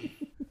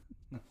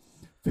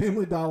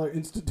 Family Dollar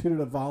instituted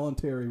a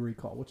voluntary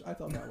recall, which I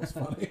thought that was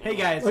funny. Hey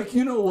guys, Like,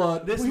 you know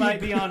what? this We- might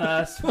be on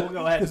us. We'll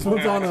go ahead. This and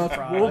one's on fix us. the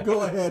We'll product.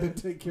 go ahead and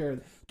take care of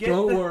it. Get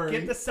Don't the, worry.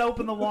 Get the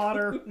soap in the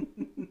water.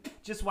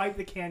 Just wipe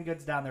the canned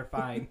goods down. They're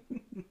fine.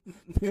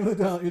 Family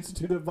Dollar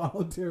instituted a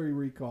voluntary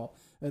recall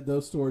at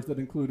those stores that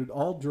included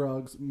all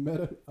drugs,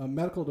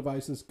 medical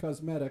devices,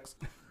 cosmetics,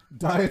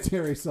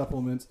 dietary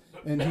supplements,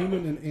 and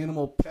human and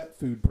animal pet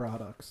food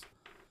products.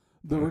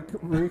 The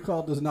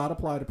recall does not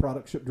apply to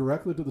products shipped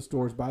directly to the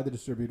stores by the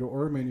distributor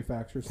or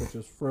manufacturer, such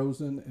as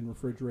frozen and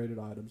refrigerated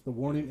items. The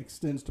warning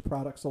extends to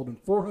products sold in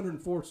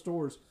 404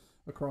 stores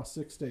across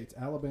 6 states: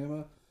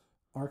 Alabama,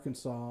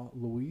 Arkansas,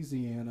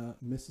 Louisiana,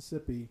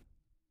 Mississippi,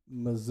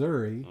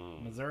 Missouri,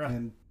 Missouri.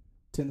 and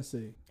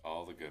Tennessee.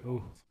 All the good Ooh.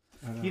 ones.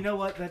 I know. You know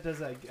what? That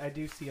does. I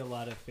do see a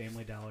lot of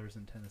Family Dollars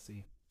in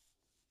Tennessee.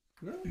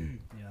 Really?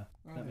 Yeah,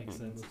 I that makes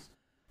haven't sense. noticed.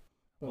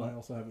 But What? I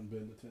also haven't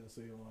been to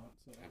Tennessee a lot.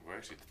 So. And we're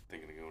actually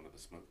thinking of going to the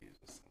Smokies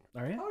this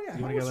summer. Are you? Oh yeah,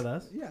 You want how to go was- with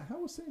us? Yeah, how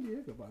was San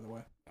Diego, by the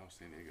way? Oh,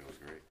 San Diego was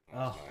great. That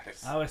Oh, was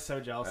nice. I was so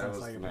jealous. That I saw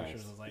was your nice.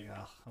 pictures. I was like,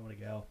 oh, I want to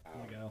go. I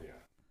want to go. Yeah.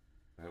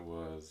 It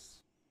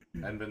was. I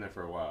hadn't been there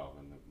for a while,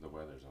 and the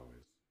weather's always.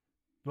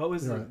 What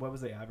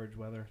was the average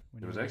weather?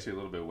 When It was actually a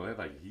little bit. Well, they had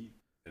like heat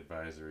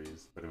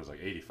advisories, but it was like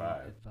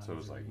 85, so it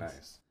was like Advisories.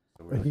 nice.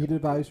 So A we're heat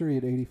advisory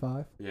at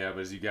 85. Yeah, but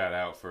as you got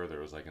out further,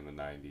 it was like in the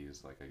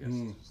 90s. Like I guess.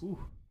 Mm. It's just- Ooh,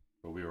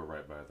 but we were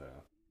right by the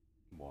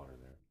water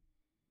there.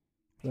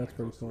 That's Like,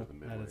 pretty close to where cool. the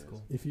that midway is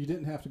cool. If you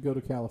didn't have to go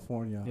to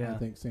California, I Yeah.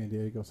 think San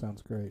Diego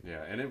sounds great.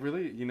 Yeah, and it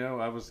really,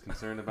 I was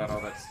concerned about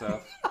all that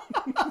stuff,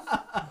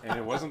 and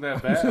it wasn't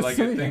that bad. just Like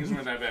saying. things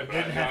weren't that bad.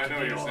 Didn't But have I to know what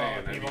deal you're with all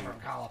saying. the I people mean,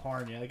 from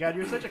California. God,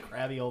 you're such a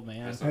crabby old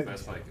man.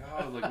 that's like,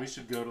 like we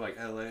should go to like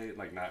LA,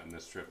 like not in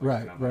this trip. Like,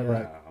 Right, and I'm right,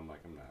 like, right. nah. I'm like,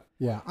 I'm not.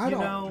 Yeah, I You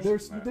don't. know-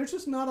 There's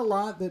just not a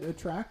lot that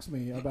attracts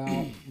me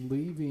about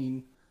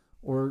leaving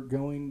or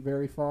going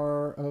very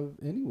far of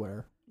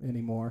anywhere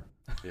anymore.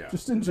 Yeah.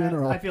 Just in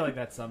general. I feel like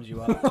that sums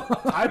you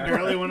up. I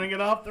barely want to get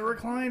off the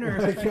recliner.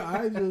 Like,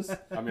 I just.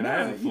 I mean, No, I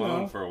hadn't you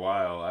flown know. for a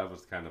while. I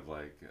was kind of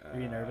like. Are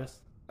you nervous?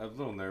 I was a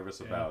little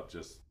nervous Yeah. about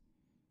just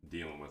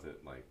dealing with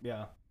it, like,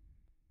 Yeah.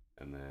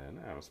 and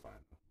then I was fine.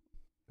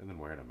 And then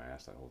wearing a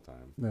mask that whole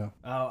time. Yeah,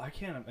 Oh, I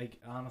can't. Like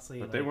honestly.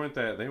 But like, they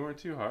weren't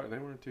too hard. They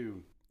weren't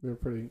too they're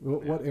pretty.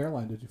 What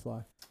airline did you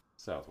fly?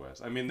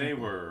 Southwest. I mean, they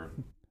were.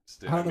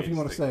 Still, I don't know if you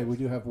want to say. We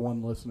do have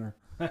one listener.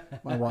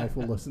 My wife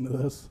will listen to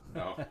this.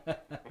 No,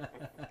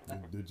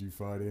 Did you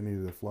fight any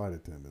of the flight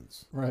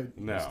attendants? Right.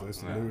 no,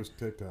 That's the no. newest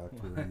TikTok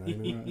trend,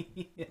 ain't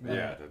it?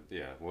 Yeah,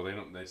 yeah. Well, they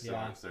don't. They still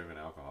Yeah. aren't serving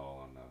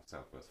alcohol on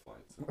Southwest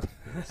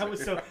flights. That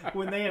was so.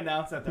 When they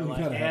announced that, they're You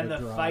like, gotta have "And a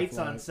the dry fights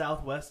on flight."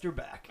 Southwest are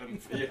back."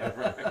 Yeah,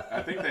 right.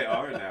 I think they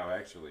are now.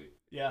 Actually,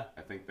 Yeah.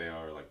 I think they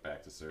are like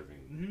back to serving.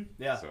 Mm-hmm.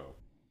 Yeah. So,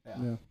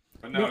 Yeah.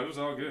 but no, Yeah. it was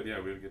all good.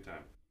 Yeah, we had a good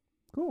time.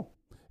 Cool.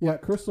 Yeah,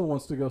 Crystal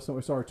wants to go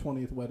somewhere. So our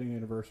 20th wedding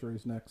anniversary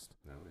is next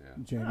No,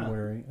 yeah.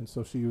 January, and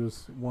so she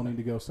was wanting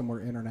to go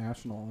somewhere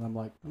international, and I'm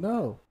like,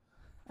 no,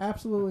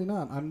 absolutely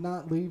not. I'm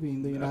not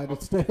leaving the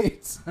United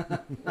States.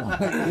 Like,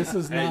 this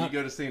is Hey, you not.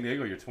 go to San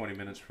Diego, you're 20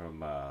 minutes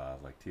from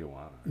like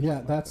Tijuana. or Yeah,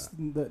 something that's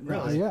like the, no,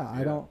 Really? yeah. I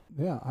Yeah. don't.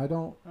 Yeah, I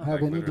don't Oh. have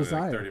Like, any literally,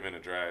 desire. Like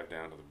 30-minute drive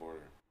down to the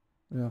border.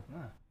 Yeah.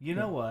 You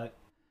know what?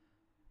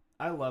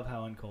 I love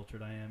how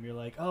uncultured I am. You're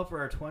like, oh, for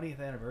our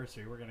 20th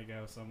anniversary, we're gonna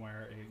go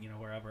somewhere,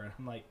 wherever. And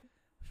I'm like,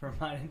 for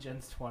mine and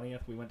Jen's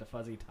 20th, we went to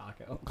Fuzzy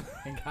Taco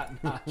and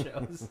got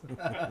nachos.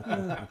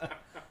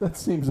 That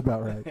seems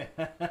about right.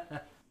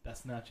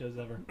 Best nachos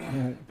ever.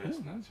 Yeah.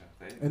 Best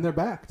nacho. And they're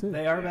back too.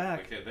 They are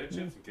back. Okay, they're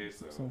chips and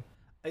queso. So,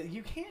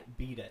 You can't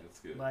beat it. It's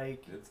good.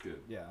 Like, It's good.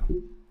 yeah,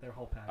 their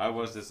whole package. I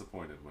was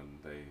disappointed when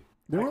they.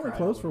 they were I only cried a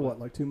closed for little what,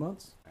 like 2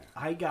 months?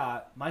 I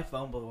got my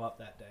phone blew up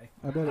that day.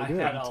 I bet I it did.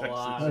 had a Texas.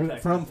 lot I of mean,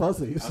 texts. from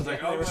Fuzzies. I was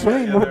like, oh, right,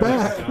 Shane, yeah, we're they're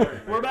back. sorry,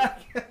 We're man.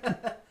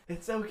 back.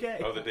 It's okay.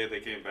 Oh, the day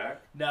they came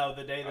back? No,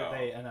 the day that Oh.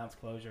 they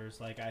announced closures,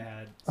 like I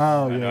had.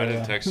 Oh I know, yeah. I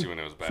didn't yeah. text you when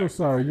it was back. So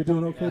sorry. You're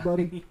doing okay, Yeah.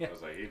 buddy? Yeah. I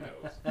was like, he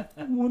knows.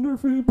 I wonder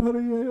if anybody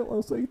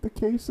else ate the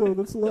queso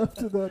that's left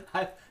of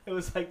that. It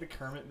was like the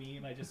Kermit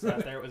meme. I just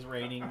sat there. It was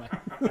raining.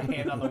 My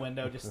hand on the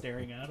window, just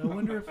staring out. I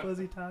wonder if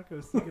Fuzzy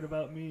Taco's thinking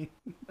about me.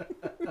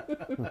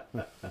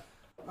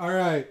 All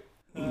right.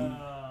 Oh,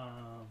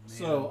 man.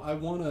 So I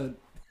want to.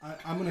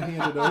 I'm going to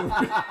hand it over.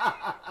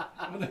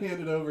 I'm going to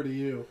hand it over to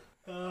you.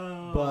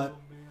 Oh, but-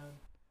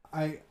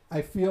 man.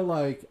 I feel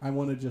like I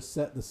want to just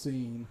set the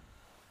scene.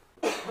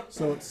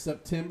 So it's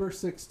September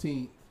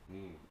 16th.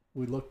 Mm.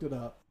 We looked it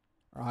up,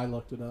 or I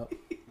looked it up.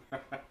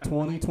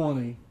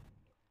 2020,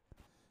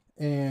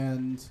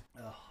 and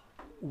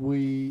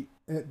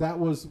that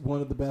was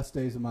one of the best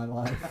days of my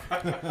life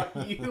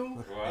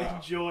You Wow.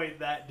 enjoyed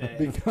that day.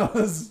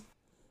 because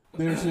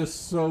there's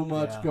just so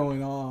much Yeah.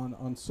 going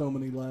on so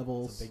many It's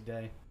levels a big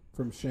day.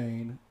 from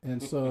Shane,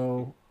 and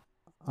so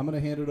I'm gonna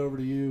hand it over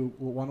to you.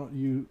 Well, why don't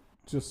you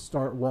just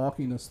start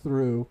walking us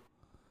through?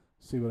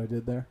 See what I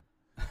did there?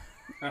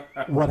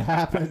 What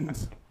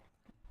happened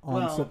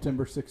on Well-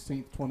 September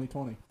 16th,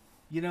 2020?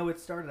 It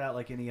started out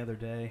like any other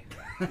day.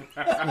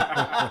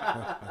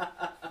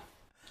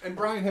 And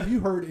Brian, have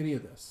you heard any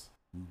of this?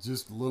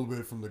 Just a little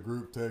bit from the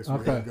group text we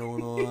Okay. had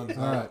going on.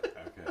 All right.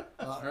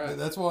 Okay.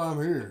 That's why I'm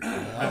here.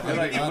 I feel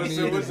like I was, need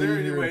so to was be there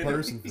any here way in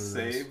person to for this.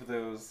 save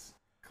those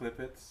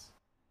clippets?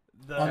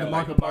 On the like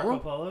Marco the Polo?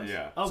 Polos?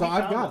 Yeah. Oh, So we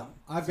I've found got them. them.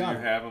 I've So got you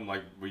them. have them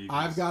like where you can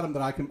I've got them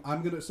that I can.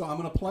 I'm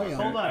gonna play them.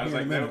 Hold on. I was here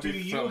like, in a that minute. would Do be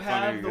you something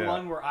have funny, the yeah.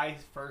 one where I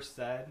first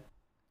said,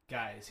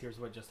 guys, here's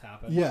what just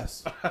happened?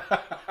 Yes.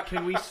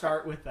 Can we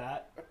start with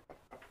that?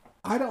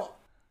 I don't.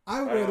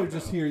 I would I don't rather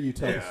just know. hear you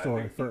tell Yeah, the I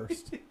story think-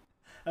 first,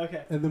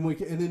 Okay. and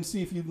then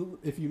see if you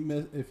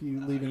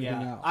leave anything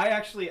Yeah. out.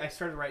 I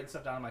started writing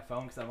stuff down on my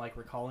phone because I'm like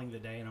recalling the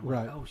day and I'm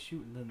Right. like, oh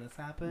shoot, and then this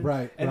happened.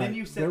 Right. And right. then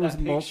you sent there was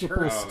that picture. multiple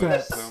Oh,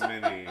 there's steps. so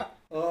many.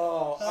 Oh,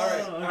 all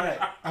right. Oh, All right.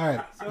 okay. All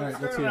right. So All it right. Let's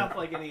started hear off it.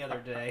 like any other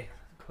day.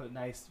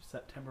 Nice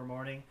September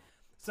morning.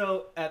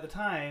 So at the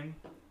time,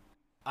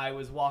 I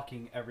was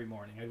walking every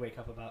morning. I'd wake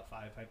up about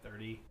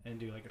 5:30 and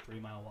do like a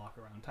 3-mile walk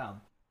around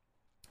town.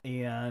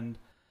 And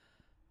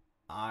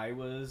I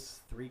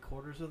was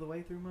 3/4 of the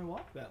way through my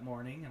walk that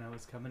morning, and I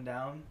was coming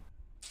down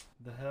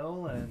the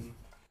hill, and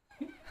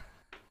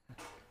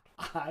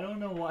I don't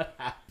know what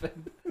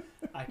happened,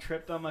 I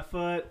tripped on my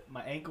foot.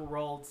 My ankle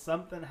rolled.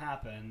 Something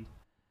happened,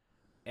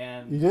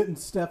 and You didn't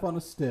step on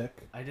a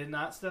stick. I did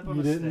not step on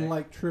You a didn't stick.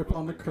 like trip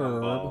on the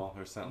curb. Gumball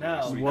or something. No.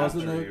 Like It Sweet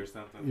wasn't Victory a- or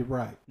something. You're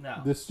right.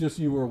 No, This just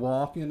you were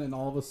walking, and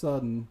all of a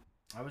sudden,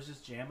 I was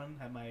just jamming.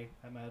 Had my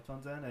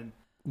headphones in, and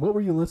what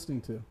were you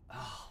listening to?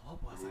 oh,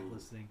 what was I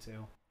listening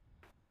to?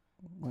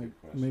 Like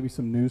question. maybe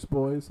some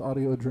Newsboys,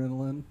 Audio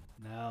Adrenaline,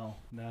 No.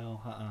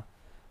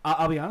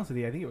 I'll be honest with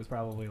you. I think it was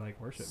probably like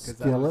worship. 'Cause that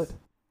Skillet. was-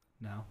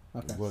 No.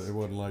 Okay. It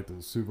wasn't like the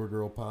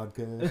Supergirl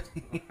podcast.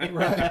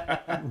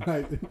 Right.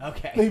 Right.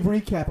 Okay. They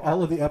recap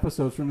all of the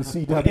episodes from the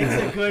CW.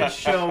 It's a good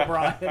show,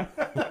 Brian.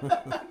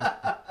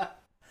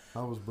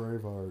 How was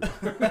Braveheart?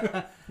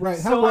 Right.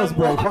 How So was I'm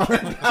walking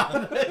Braveheart?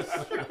 down the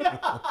street.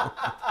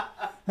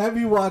 Have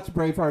you watched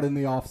Braveheart in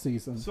the off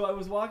season? So I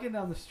was walking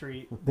down the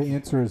street, The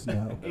answer is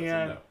no. That's a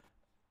and no.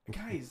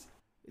 guys,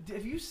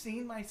 have you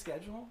seen my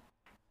schedule?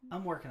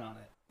 I'm working on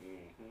it.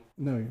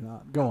 No, you're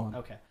not. Go on.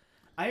 Okay.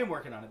 I am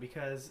working on it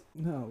because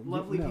No.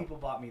 lovely no. people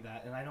bought me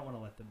that, and I don't want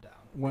to let them down.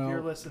 Well- if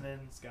you're listening,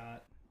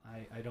 Scott,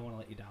 I don't want to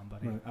let you down,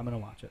 buddy. Right. I'm going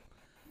to watch it.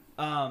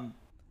 All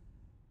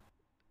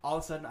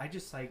of a sudden, I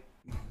just, like,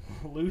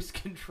 lose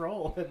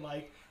control, and,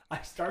 like,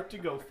 I start to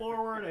go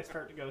forward, I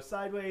start to go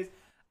sideways,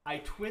 I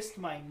twist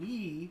my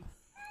knee.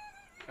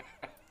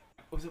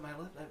 Was it my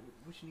left?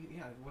 Which knee?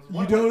 Yeah, it was You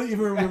one of don't my-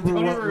 even I remember don't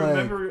what even leg.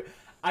 remember.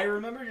 I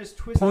remember just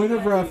twisting Point of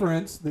my knee.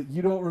 reference that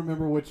you don't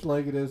remember which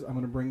leg it is. I'm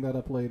going to bring that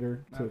up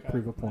later to Okay.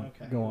 prove a point.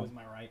 Okay, Go it on. was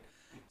my right.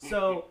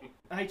 So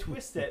I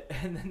twist it,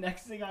 and the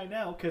next thing I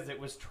know, because it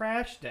was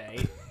trash day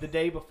the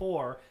day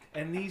before,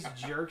 and these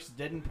jerks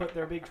didn't put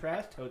their big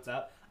trash totes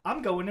up,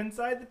 I'm going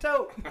inside the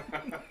tote.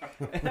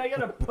 And I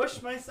got to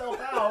push myself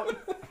out,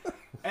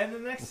 and the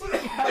next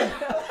thing I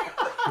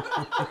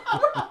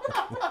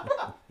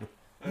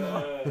know...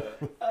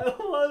 I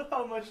love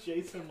how much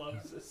Jason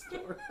loves this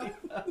story.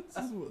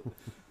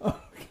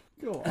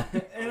 Go on.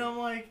 And I'm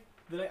like,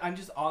 I'm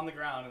just on the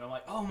ground, and I'm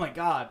like, oh my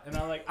god. And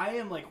I'm like, I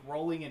am like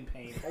rolling in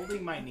pain,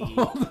 holding my knee.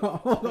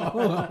 Hold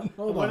on.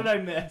 What did I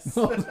miss?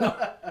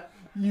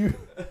 You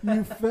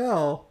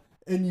fell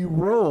and you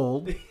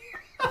rolled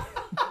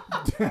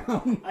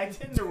down. I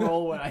tend to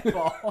roll when I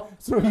fall.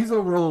 So he's a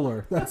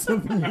roller. That's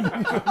something you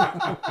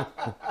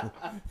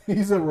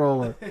He's a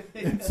roller.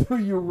 And so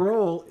you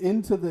roll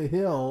into the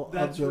hill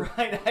That's of,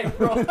 right. I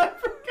rolled. I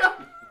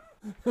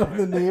forgot.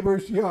 the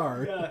neighbor's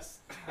yard. Yes.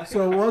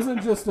 So it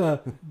wasn't just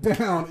a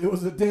down, it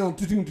was a down.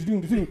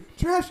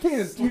 Trash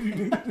cans.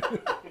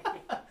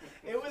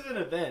 It was an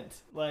event,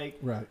 like,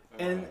 Right.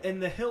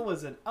 and the hill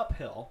was an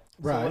uphill,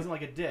 so Right. it wasn't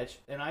like a ditch.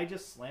 And I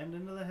just slammed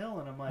into the hill,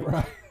 and I'm like,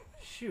 Right.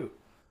 shoot.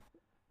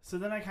 So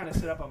then I kind of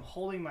sit up. I'm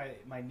holding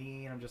my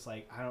knee, and I'm just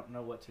like, I don't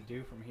know what to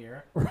do from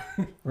here.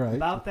 Right.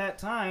 About that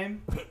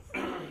time,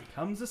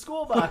 comes a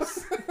school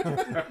bus.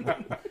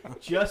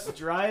 Just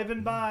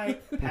driving by,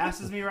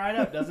 passes me right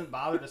up, doesn't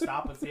bother to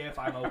stop and see if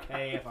I'm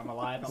okay, if I'm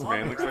alive. This I'm on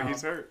man the looks like ground.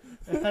 he's hurt.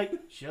 And,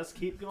 like, just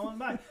keep going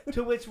by.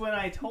 To which, when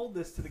I told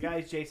this to the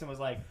guys, Jason was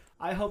like,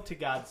 I hope to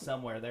God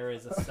somewhere there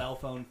is a cell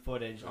phone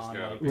footage on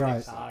gotta like be Right.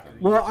 TikTok. Or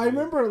Well, I YouTube.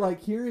 remember like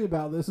hearing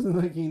about this and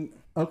thinking,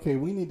 okay,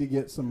 we need to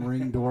get some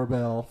Ring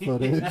doorbell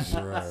footage.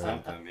 Right.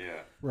 Something,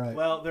 yeah. Right.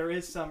 Well, there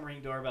is some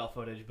Ring doorbell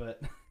footage,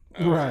 but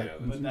Oh, Right. yeah,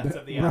 but that's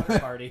of the after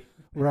party.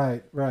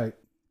 Right. Right.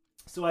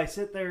 So I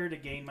sit there to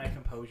gain my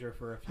composure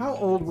for a few How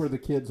minutes. old were the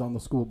kids on the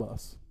school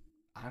bus?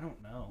 I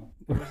don't know.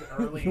 It was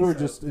early. You were so-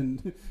 just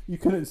in. You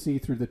couldn't see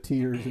through the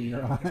tears in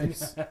your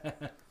eyes.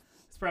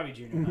 It's probably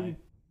junior high.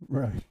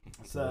 Right.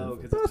 So,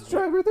 cause Bus it's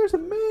driver, there's a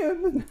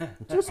man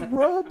just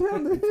rolled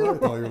down the I hill.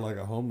 thought you were like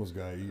a homeless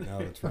guy eating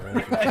out of trash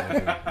or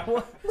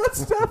something.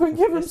 Let's stop and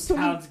give him this some.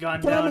 town's gone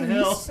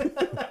downhill.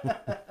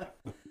 gummies.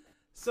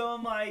 So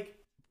I'm like,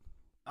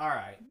 all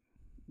right,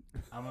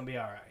 I'm gonna be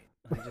all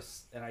right.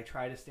 I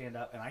try to stand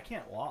up, and I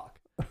can't walk.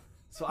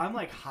 So I'm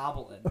like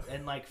hobbling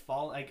and like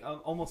I'm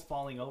almost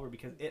falling over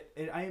because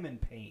I am in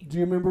pain. Do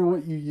you remember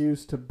what you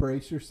used to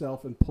brace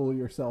yourself and pull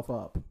yourself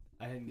up?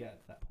 I didn't get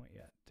to that point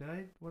yet. Did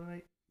I? What did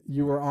I?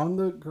 You were on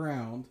the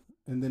ground,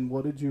 and then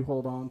what did you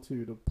hold on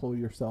to pull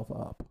yourself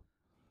up?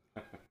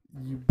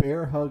 You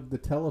bear hugged the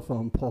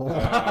telephone pole.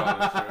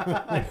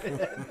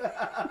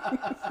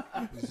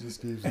 It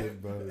just keeps getting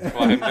better.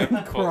 Climbed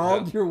up,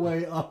 Crawled your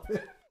way up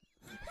it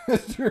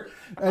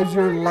as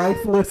your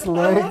lifeless I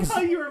love legs.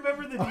 how you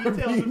remember the details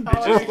being of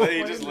how I was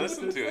He just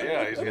listened to it.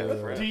 Yeah, he's got a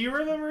Do friend. you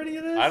remember any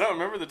of this? I don't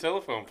remember the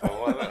telephone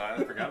pole.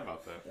 I forgot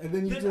about that. And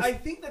then you I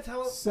just think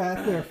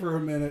sat there for a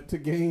minute to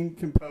gain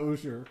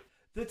composure.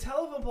 the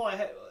telephone pole I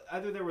had,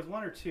 either there was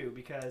one or two,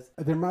 because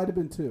There might have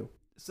been two.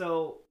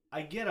 so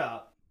I get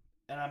up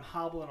and I'm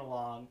hobbling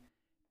along,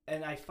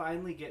 and I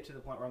finally get to the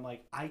point where I'm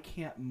like, I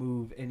can't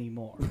move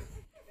anymore.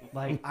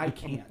 Like, I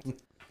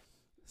can't.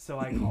 So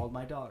I called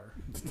my daughter.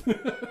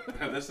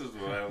 This is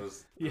what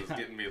was Yeah.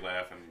 getting me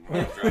laughing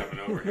when I was driving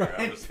over here.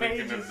 I And was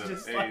thinking Paige of is the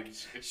just like,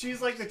 age.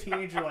 she's like the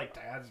teenager, like,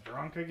 Dad's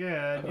drunk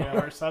again, you know,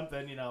 or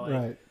something, you know,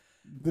 like.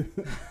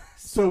 Right.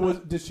 So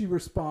did she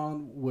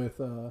respond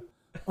with, "Oh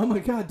my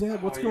God,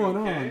 Dad, what's Are you going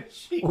okay?" on?"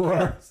 She Or-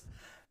 goes,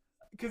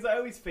 because I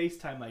always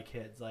FaceTime my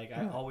kids. Like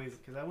I always,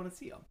 because I want to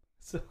see them.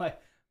 So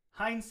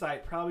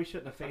hindsight, probably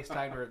shouldn't have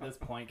FaceTimed her at this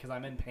point because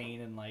I'm in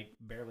pain and like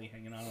barely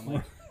hanging on. I'm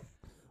like,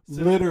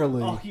 so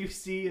Literally, all you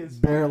see is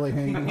barely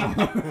hanging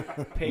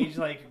on. Paige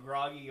like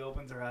groggy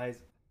opens her eyes.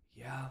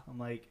 Yeah, I'm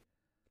like,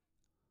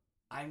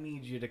 I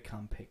need you to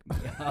come pick me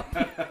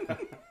up.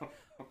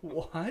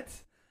 What?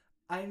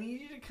 I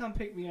need you to come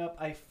pick me up.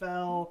 I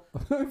fell.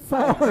 I'm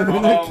falling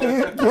and I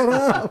can't get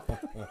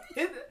up.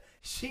 And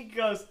she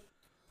goes,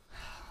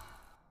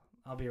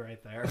 I'll be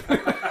right there.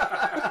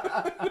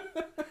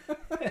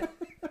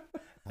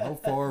 How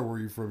far were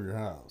you from your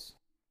house?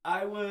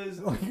 I was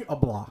Like a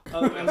block.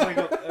 it was like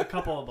a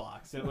couple of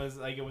blocks. It was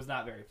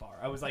not very far.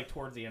 I was like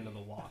towards the end of the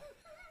walk.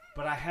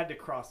 But I had to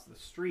cross the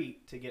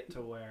street to get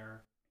to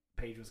where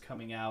Paige was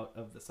coming out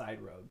of the side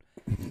road.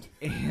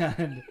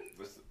 And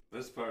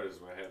This part is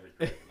what had me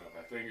cracking up.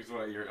 I think is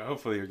what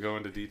hopefully you're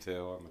going to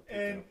detail on the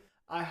and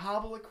I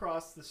hobble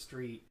across the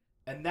street,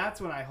 and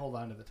that's when I hold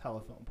on to the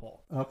telephone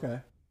pole. Okay.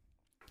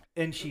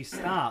 And she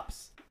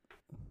stops,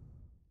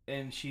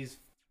 and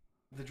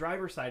the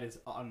driver's side is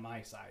on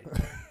my side.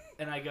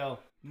 And I go,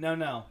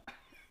 no,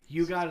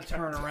 you got to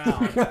turn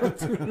around.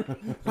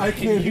 I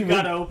can't You even.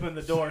 got to open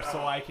the door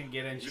so I can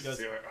get in. She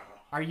goes,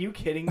 are you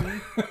kidding me?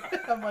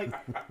 I'm like,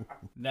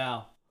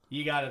 no,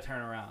 you got to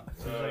turn around.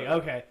 So she's like,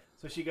 okay.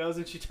 So she goes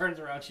and she turns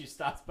around. She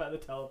stops by the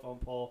telephone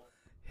pole,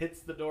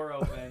 hits the door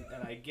open,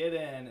 and I get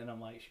in. And I'm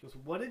like, she goes,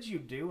 what did you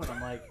do? And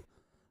I'm like,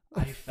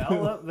 I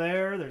fell up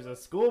there. There's a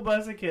school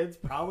bus of kids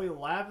probably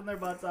laughing their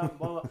butts off.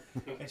 Blah, blah.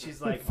 And she's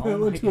like, oh fell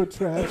my into a God.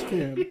 trash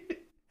can.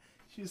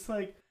 She's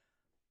like,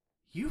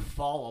 you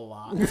fall a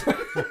lot.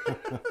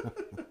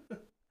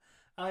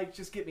 I like,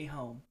 just get me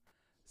home.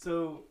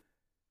 So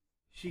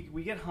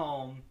we get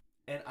home,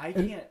 and I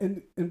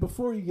can't. And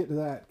before you get to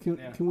that,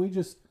 Yeah. can we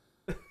just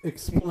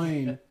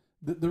explain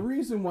the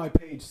reason why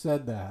Paige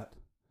said that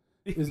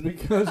is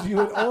because you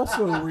had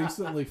also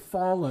recently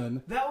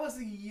fallen That was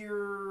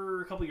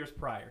a couple years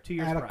prior, 2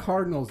 years at prior. a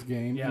Cardinals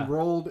game. Yeah. You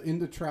rolled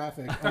into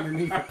traffic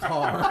underneath a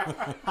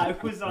car. I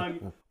was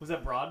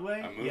that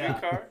Broadway? A moving Yeah.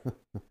 car?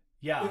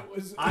 Yeah. It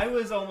was- I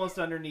was almost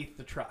underneath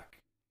the truck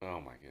Oh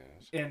my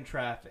gosh. in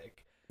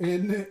traffic.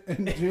 And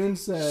Jen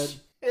said,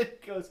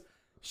 It goes,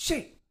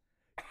 Shane,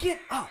 get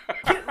up.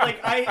 Like,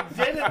 I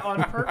did it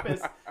on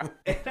purpose.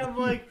 And I'm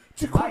like,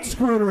 "You quit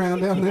screwing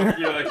around down there."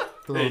 You're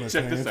like, Throwing hey, a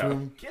check this out.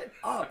 tantrum. get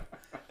up.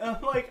 And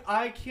I'm like,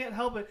 I can't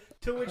help it.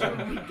 To which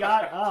when we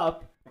got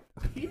up,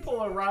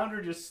 people around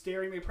her just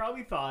staring. They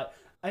probably thought,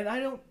 and I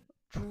don't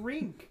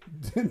drink.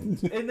 And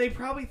they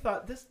probably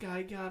thought, this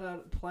guy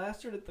got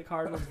plastered at the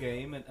Cardinals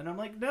game. And I'm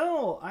like,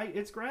 no,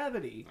 it's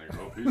gravity. I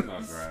hope he's not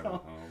driving So-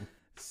 home.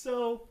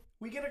 So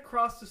we get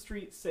across the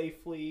street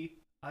safely.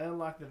 I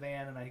unlock the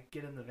van and I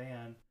get in the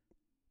van.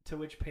 To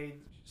which Paige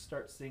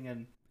starts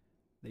singing,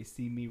 "They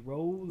see me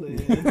rolling."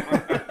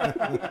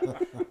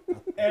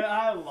 And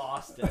I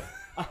lost it.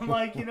 I'm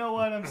like, you know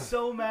what? I'm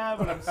so mad,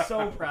 but I'm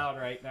so proud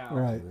right now.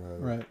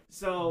 Right.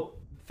 So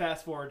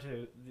fast forward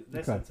to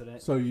this Okay.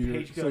 incident. So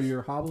Paige goes,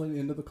 you're hobbling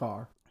into the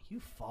car. you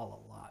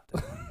fall a lot,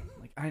 Dylan.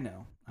 Like, I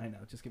know.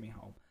 Just get me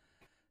home.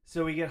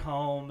 So we get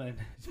home, and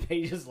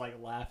Paige is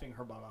like laughing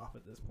her butt off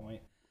at this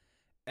point.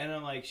 And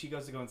I'm like, she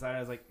goes to go inside. I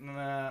was like,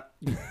 nah,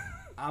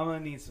 I'm going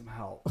to need some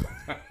help.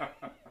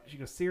 She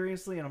goes,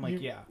 seriously? And I'm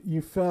like, yeah.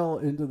 You fell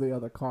into the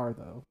other car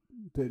though,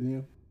 didn't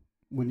you?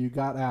 When you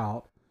got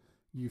out,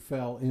 you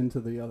fell into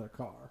the other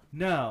car.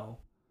 No.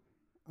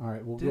 All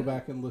right, we'll go Did-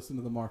 back and listen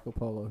to the Marco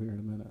Polo here in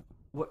a minute.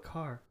 What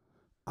car?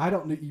 I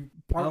don't know. You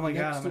parked Oh my God,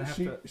 next I'm to gonna have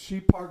she. to- She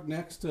parked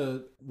next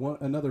to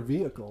another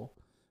vehicle,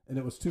 and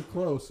it was too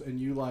close. And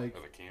you like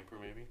Or the camper,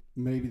 maybe?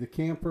 maybe the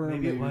camper,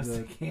 Maybe it was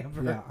the the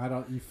camper. Yeah, I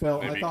don't. You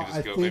fell. Maybe I you thought. could I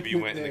just go. think Maybe you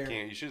that went in the there-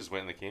 camper. You should just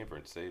went in the camper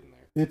and stayed in there.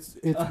 It's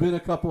been a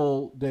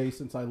couple days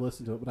since I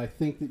listened to it, but I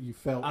think that you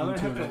fell I'm going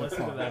into to have to another listen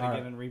car. to that All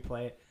again and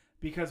replay it.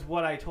 Because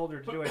what I told her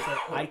to do, I said,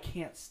 I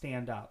can't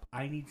stand up.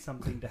 I need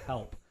something to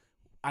help.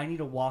 I need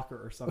a walker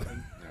or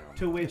something. Yeah.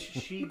 To which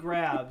she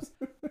grabs.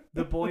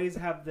 The boys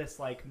have this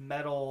like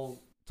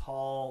metal,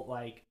 tall,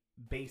 like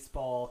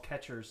baseball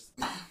catcher's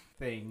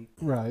thing.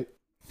 Right,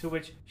 To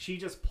which she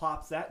just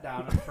plops that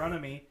down in front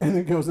of me. and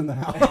it goes in the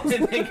house.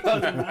 And then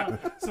goes down.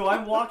 So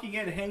I'm walking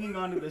in, hanging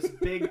onto this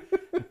big,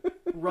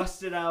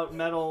 rusted out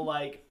metal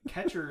like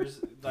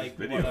catcher's like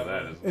Video of whatever.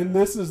 that is And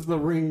this is the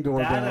Ring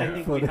doorbell. That I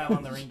think footage. we have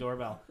on the Ring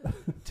doorbell.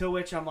 To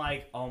which I'm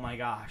like, oh my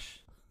gosh.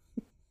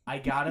 I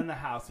got in the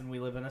house and we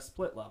live in a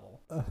split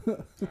level.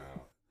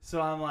 So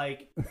I'm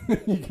like,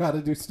 You got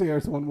to do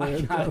stairs one way. I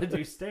or gotta another.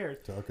 do stairs.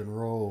 Tuck and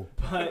roll.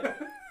 But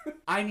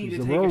I need He's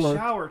to a take roller. a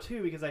shower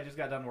too because I just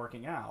got done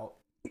working out.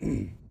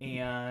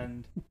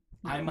 And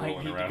I might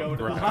Rolling need to around go to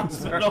the around.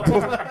 hospital.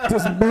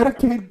 Does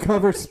Medicaid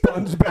cover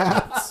sponge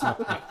baths?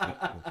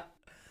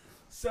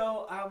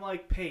 So I'm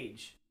like,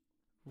 Paige,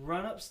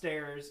 run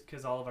upstairs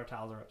because all of our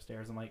towels are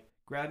upstairs. I'm like,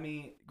 grab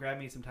me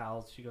some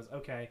towels. She goes,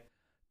 okay.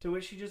 To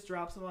which she just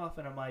drops them off,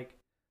 and I'm like,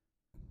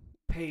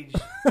 Paige,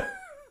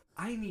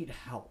 I need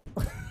help.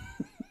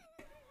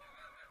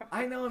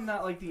 I know I'm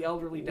not like the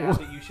elderly dad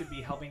that you should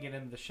be helping get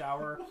into the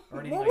shower or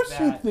anything What like was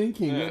she that.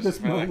 thinking Yeah, at this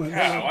she's like, moment?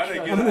 "God, why did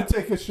I I'm get gonna up?"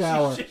 take a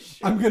shower.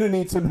 She- I'm gonna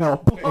need some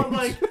help. I'm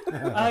Paige.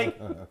 like,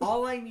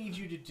 all I need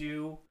you to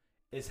do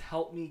is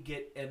help me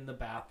get in the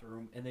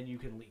bathroom, and then you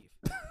can leave.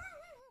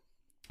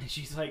 And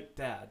she's like,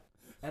 Dad,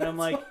 and I'm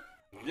like,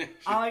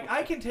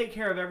 I can take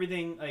care of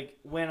everything. Like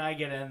when I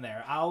get in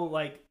there,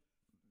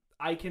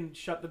 I can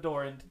shut the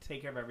door and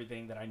take care of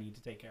everything that I need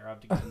to take care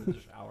of to get into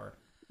the shower.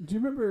 Do you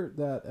remember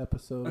that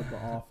episode of The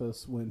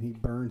Office when he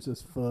burns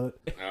his foot?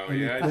 Oh And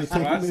yeah, I they just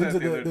take him watched that into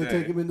the other they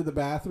take day. him into the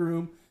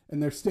bathroom,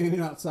 and they're standing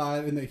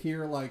outside, and they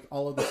hear like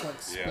all of this like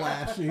Yeah.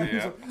 splashing. Yeah.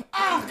 He's like,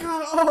 "Oh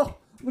God! Oh,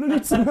 I'm gonna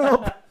need some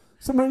help.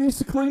 Somebody needs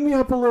to clean me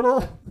up a little,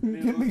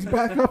 get me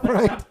back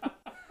upright."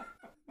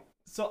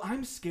 So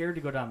I'm scared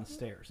to go down the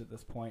stairs at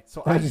this point.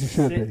 So As I you should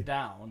sit be.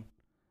 down,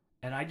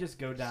 and I just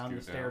go down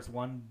the Scoot stairs down.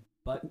 one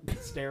butt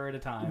stair at a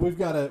time. We've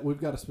got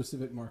a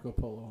specific Marco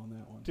Polo on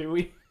that one. Do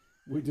we?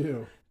 We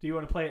do. Do you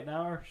want to play it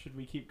now, or should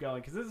we keep going?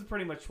 Because this is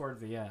pretty much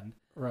towards the end.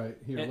 Right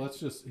here. It- Let's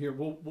just here.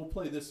 We'll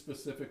play this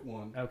specific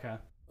one Okay.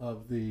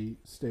 of the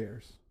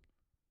stairs.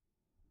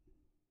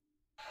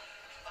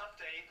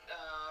 Update.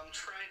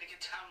 Trying to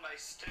get down my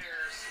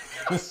stairs.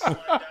 Got to slide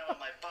down on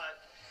my butt.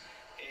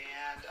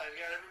 And I've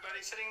got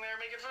everybody sitting there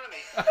making fun of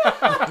me.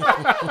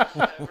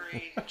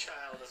 Every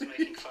child is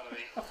making fun of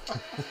me.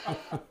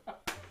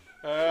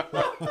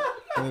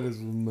 That is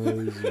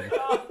amazing.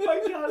 Oh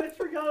my God! I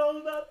forgot all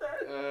about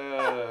that.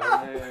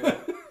 Man.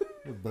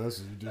 The best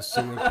is you just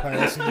see it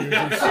passing you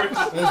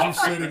as you're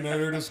sitting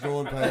there, just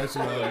going past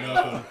you like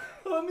nothing.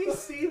 Let me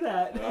see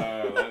that.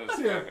 That is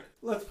Here,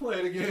 let's play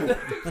it again.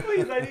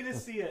 Please, I need to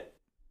see it.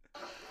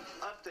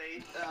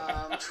 Update.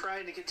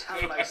 Trying to get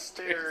down my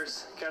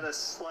stairs. Got to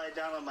slide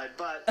down on my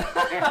butt.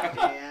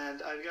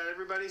 And I've got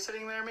everybody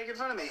sitting there making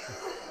fun of me.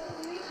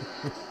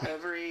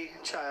 Every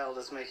child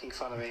is making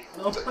fun of me.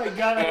 Oh my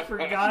God! I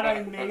forgot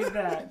I made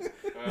that.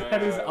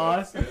 That is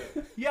awesome.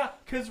 Yeah,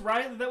 because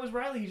Riley, that was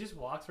Riley. He just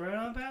walks right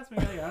on past me.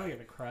 Like, I don't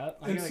give a crap.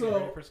 I And gotta so-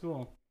 get ready for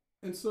school.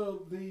 And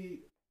so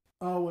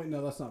oh wait,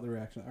 no, that's not the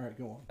reaction. All right,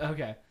 go on.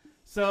 Okay,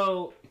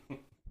 so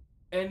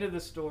end of the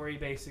story.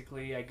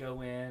 Basically, I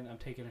go in. I'm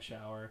taking a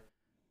shower.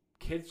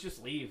 Kids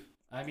just leave.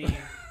 I mean,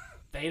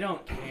 they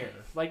don't care.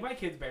 Like my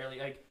kids barely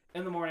like.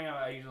 In the morning,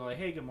 I usually like,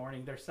 hey, good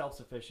morning. They're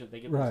self-sufficient. They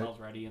get Right.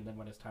 themselves ready, and then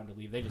when it's time to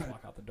leave, they just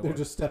walk out the door. They're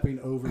just stepping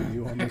over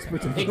you on this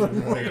particular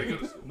morning.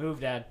 Move,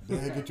 Dad.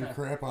 Dad, get your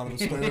crap out of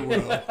the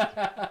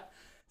stairwell.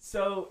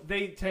 So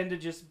they tend to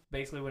just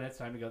basically when it's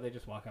time to go, they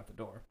just walk out the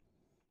door.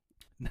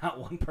 Not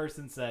one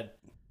person said,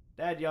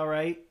 "Dad, you all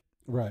right?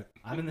 Right.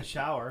 I'm in the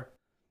shower."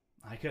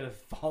 I could have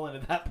fallen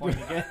at that point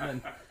again.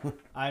 And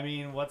I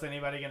mean, what's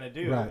anybody gonna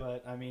do? Right.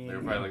 But I mean, They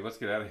were probably like, let's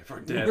get out of here for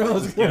dead. Let's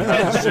Let's get get out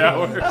out of of the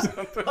shower or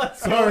something. let's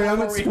Sorry, go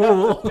I'm at before we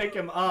school. have to pick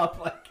him up.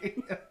 Like,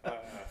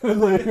 I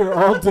lay here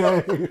all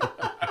day.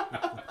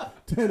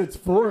 Dad, it's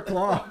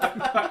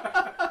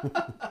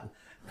 4:00.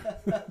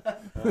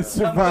 I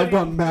survived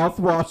on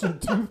mouthwash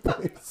and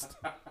toothpaste.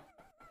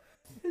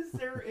 is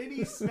there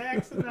any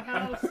snacks in the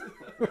house?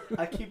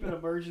 I keep an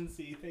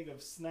emergency thing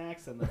of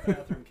snacks in the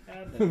bathroom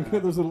cabinet. now.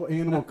 Those little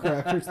animal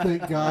crackers,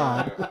 thank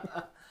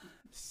God.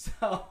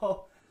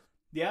 So,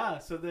 yeah.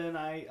 So then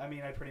I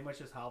pretty much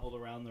just hobbled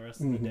around the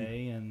rest of the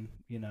day, and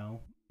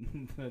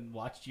and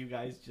watched you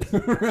guys just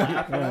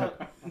laugh it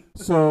up.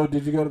 So,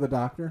 did you go to the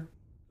doctor?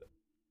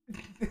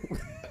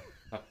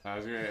 I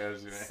was gonna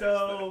So-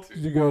 ask that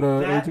Did too. you go to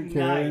That urgent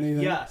care or night,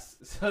 anything? yes.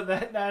 So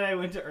that night I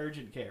went to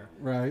urgent care.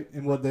 Right.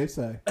 And what'd they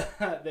say?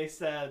 They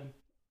said,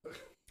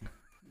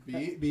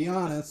 Be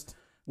honest.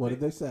 What did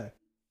they say?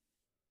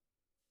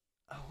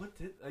 "Oh, what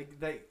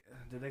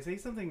did they say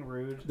something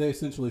rude?" They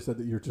essentially said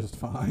that you're just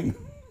fine.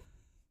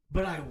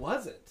 But I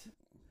wasn't.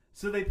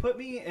 So they put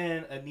me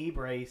in a knee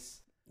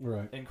brace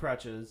Right. and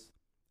crutches,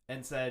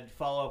 and said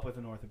follow up with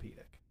an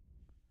orthopedic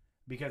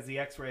because the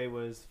X-ray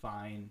was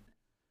fine,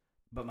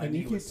 but my And knee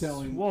you keep was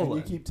telling swollen.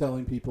 and you keep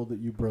telling people that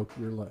you broke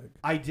your leg.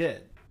 I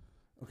did.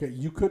 Okay,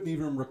 you couldn't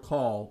even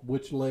recall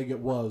which leg it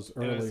was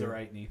earlier. It was the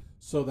right knee.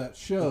 So that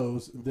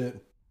shows that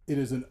it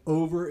is an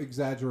over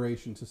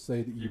exaggeration to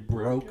say that you, You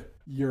broke broke it?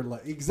 your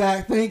leg.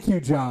 Thank you,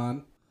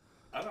 John.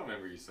 I don't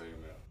remember you saying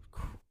that.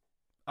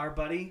 Our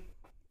buddy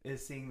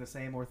is seeing the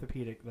same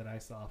orthopedic that I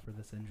saw for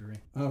this injury.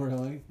 Oh,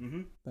 really?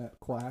 Mm-hmm. That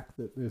quack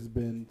that has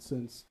been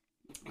since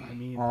I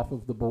mean, off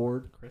of the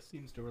board. Chris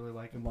seems to really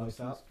like him and post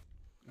licensed. up.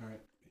 All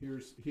right,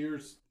 here's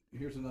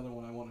another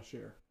one I want to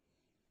share.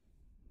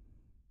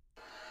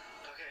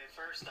 Okay,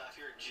 first off,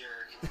 you're a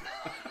jerk.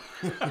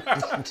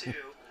 Two,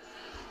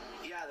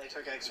 yeah, they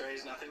took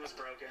x-rays, nothing was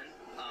broken.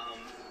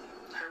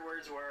 Her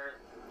words were,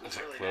 it's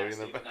Is that really Chloe in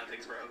nasty, the but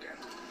nothing's broken.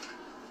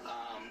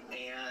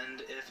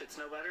 And if it's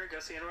no better, go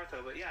see an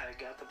ortho. But yeah, I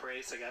got the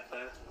brace,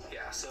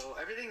 so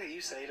everything that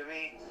you say to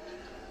me,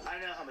 I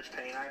know how much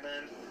pain I'm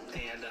in,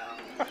 and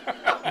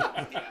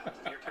yeah,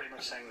 you're pretty much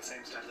much saying the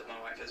same stuff that my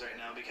wife is right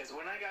now, because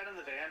when I got in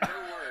the van,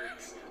 her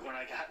words, when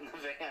I got in the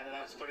van and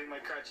I was putting my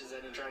crutches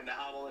in and trying to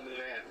hobble into the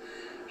van,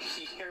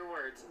 her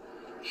words,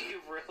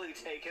 "You've really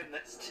taken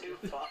this too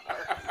far."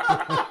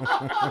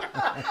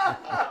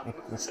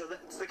 So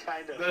that's the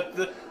kind of...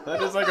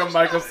 That is like a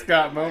Michael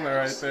Scott moment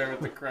right there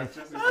with the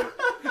crutches. He's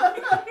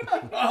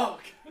like, Oh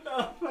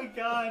my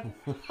God!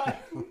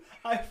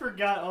 I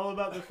forgot all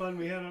about the fun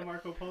we had on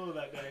Marco Polo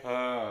that day.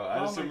 I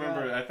just my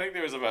remember, God. I think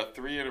there was about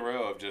 3 in a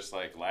row of just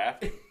like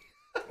laughing.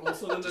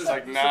 Also, then Just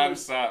like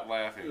non-stop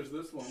laughing. There's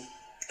this one.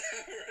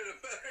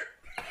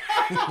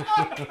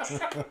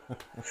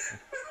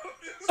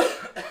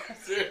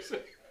 Seriously.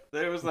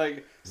 There was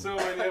like so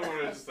many of them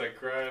were just like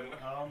crying.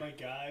 Oh my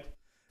God!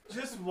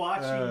 Just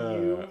watching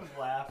you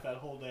laugh that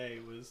whole day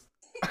was.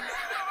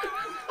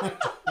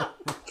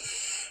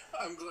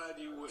 I'm glad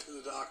you went to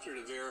the doctor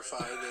to verify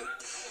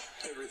that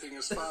everything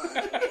is fine.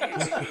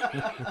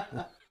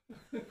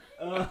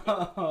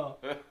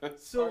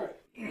 So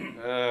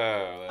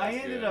I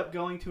that's ended good. up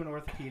going to an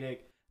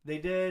orthopedic. They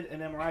did an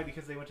MRI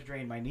because they went to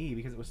drain my knee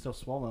because it was still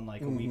swollen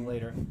like a week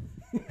later.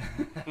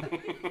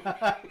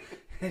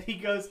 And he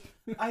goes,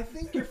 "I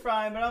think you're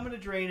fine, but I'm going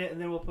to drain it,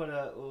 and then we'll put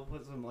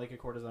some like a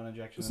cortisone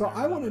injection." So in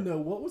there I or want to whatever."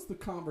 know, what was the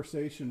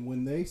conversation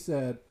when they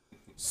said,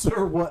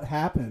 "Sir, what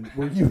happened?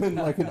 Were you in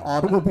like an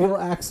automobile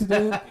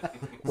accident,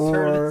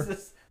 Sir, or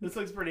this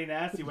looks pretty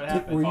nasty. What were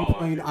happened? you Oh,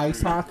 playing you're ice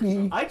serious or hockey?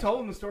 something. I told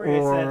him the story. I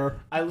said Or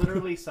I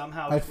literally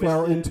somehow I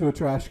fell twisted- into a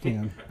trash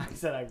can." I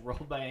said I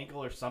rolled my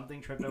ankle or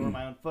something, tripped over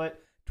my own foot,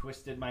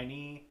 twisted my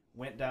knee,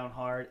 went down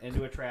hard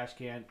into a trash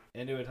can,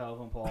 into a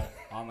telephone pole,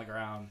 on the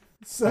ground.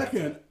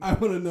 Second, I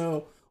want to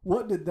know,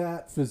 what did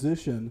that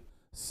physician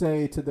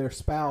say to their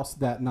spouse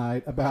that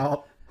night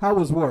about how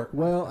was work?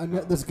 Well, I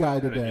met this guy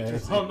today,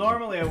 Well,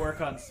 normally I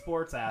work on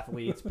sports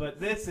athletes, but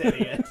this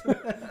idiot,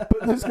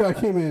 but this guy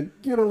came in.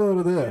 Get a load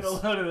of get this.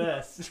 a load of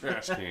this.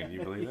 Trash can,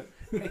 you believe it?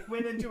 It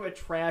went into a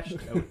trash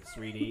tote,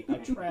 sweetie. A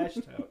trash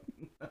tote.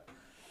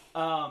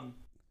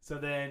 So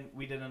then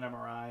we did an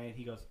MRI, and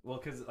he goes, well,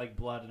 because like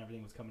blood and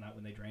everything was coming out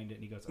when they drained it,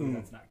 and he goes, oh,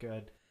 that's not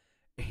good.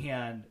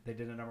 And they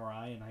did an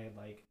MRI, and I had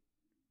like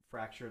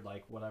fractured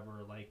like whatever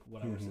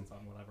sits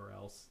on whatever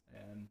else,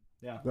 and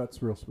yeah,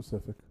 That's real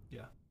specific.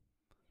 yeah.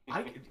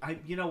 I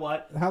you know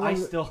what? How long I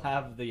did- still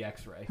have the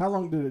X-ray. How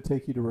long did it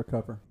take you to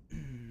recover?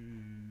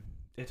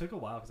 It took a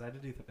while because I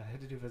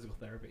had to do physical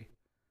therapy.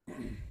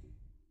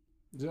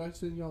 Did I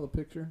send y'all the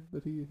picture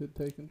that he had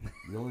taken?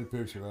 The only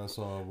picture I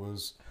saw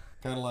was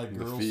kind of like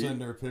The girls feet? send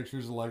their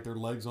pictures of like their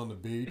legs on the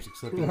beach,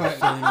 except Right.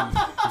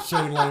 it's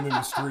Shane laying in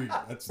the street.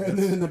 That's And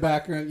then in the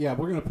background, yeah,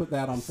 we're gonna put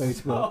that on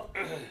Facebook. Oh,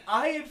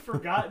 I had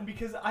forgotten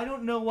because I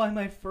don't know why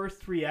my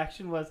first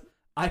reaction was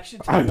I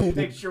should I take a need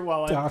to picture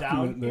while I'm down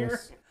document here.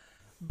 this.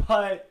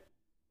 But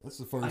that's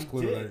the first I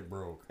clue did. that ain't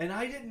broke. and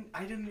I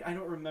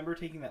don't remember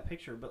taking that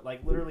picture. But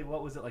like literally,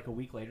 what was it like a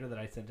week later that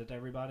I sent it to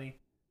everybody?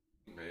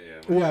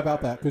 Yeah,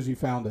 about that, because you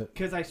found it.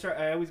 Because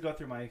I always go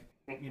through my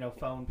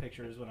phone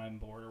pictures when I'm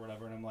bored or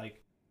whatever, and I'm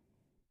like,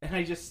 and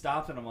I just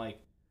stopped and I'm like,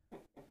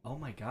 oh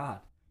my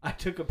God, I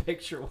took a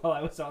picture while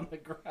I was on the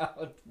ground.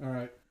 All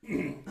right.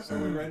 So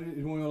we ready? Do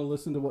we want to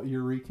listen to what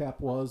your recap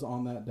was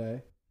on that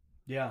day?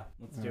 Yeah,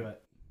 let's do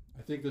it.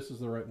 I think this is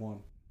the right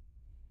one.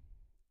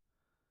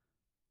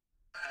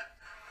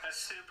 I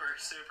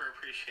super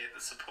appreciate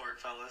the support,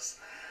 fellas.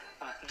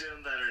 I'm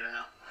doing better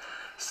now.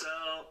 So,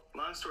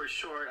 long story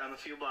short, I'm a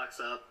few blocks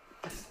up,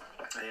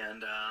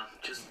 and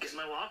just getting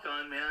my walk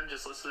on, man.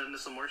 Just listening to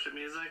some worship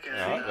music,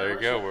 and Oh, there you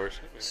go,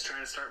 worship. just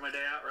trying to start my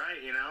day out right,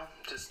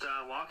 just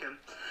walking.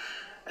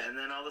 And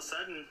then all of a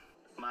sudden,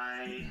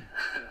 my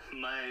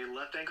my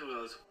left ankle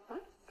goes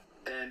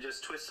and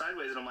just twists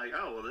sideways, and I'm like,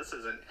 oh, well, this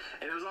isn't.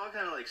 And it was all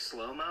kind of like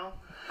slow mo,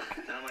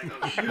 and I'm like,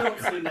 oh shoot. You don't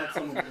seem now. like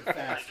someone with I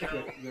fast.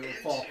 go They would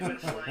fall. into and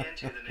fly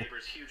into the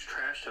neighbor's huge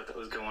trash tote that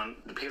was going,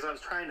 because I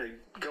was trying to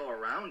go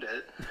around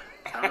it.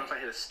 I don't know if I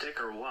hit a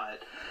stick or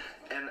what,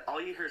 and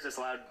all you hear is this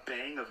loud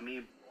bang of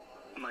me,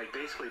 like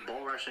basically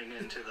bull rushing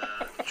into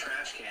the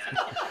trash can,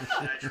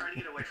 and I try to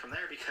get away from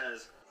there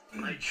because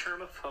my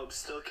germaphobe's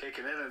still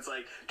kicking in, and it's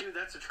like, dude,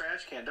 that's a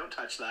trash can, don't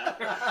touch that.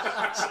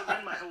 So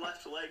then my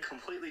left leg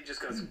completely just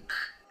goes,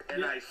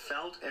 and I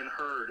felt and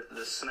heard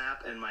the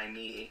snap in my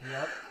knee.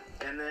 Yep.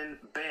 And then,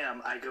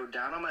 bam, I go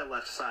down on my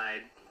left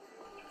side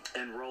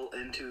and roll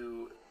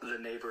into the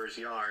neighbor's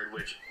yard,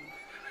 which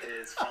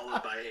is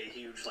followed by a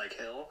huge, like,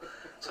 hill.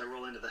 So I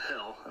roll into the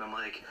hill, and I'm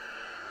like,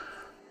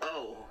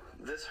 oh,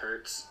 this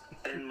hurts.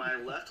 And my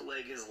left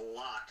leg is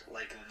locked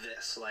like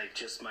this, like,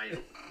 just my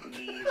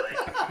knee, like,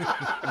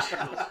 to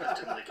the left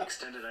and, like,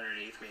 extended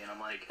underneath me. And I'm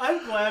like,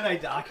 I'm glad I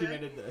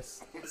documented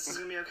this. this is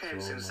going to be okay. I'm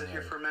just going to sit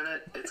here for a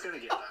minute. It's going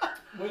to get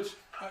better. Which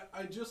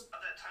I just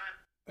About that time.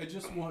 I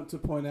just want to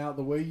point out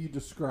the way you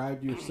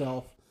described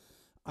yourself.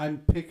 I'm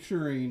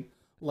picturing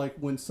like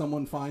when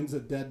someone finds a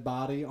dead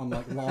body on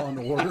like Law and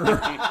Order.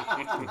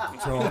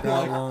 Chalk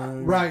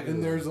outline. Right,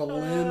 and there's a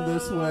limb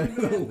this way,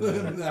 a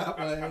limb that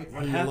way.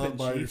 You look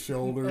by your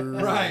shoulder.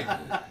 Right,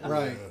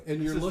 right. Yeah.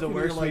 And you're This is the looking,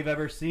 worst you're like, we've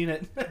ever seen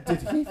it.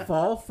 did he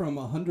fall from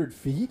 100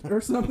 feet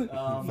or something?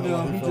 Oh, no,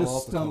 no. he Fell off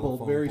just the stumbled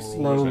telephone very pole. It's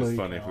slowly.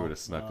 funny if we would have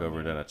snuck over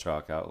and done a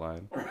chalk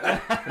outline.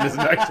 And his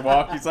next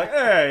walk, he's like,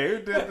 "Hey, who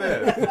did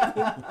this?"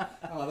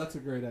 Oh, that's a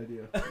great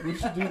idea. We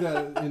should do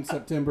that in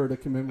September to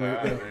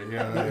commemorate the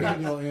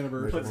annual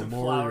anniversary. Put some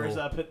Memorial. flowers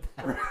up at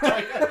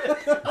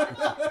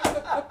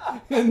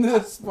In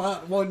this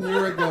spot 1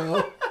 year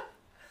ago.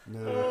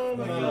 No,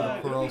 my no,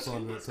 God. cross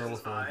on the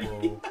telephone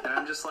pole. And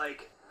I'm just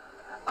like,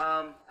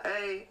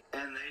 hey,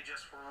 and they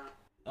just were,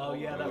 Oh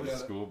yeah, that That was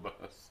was a school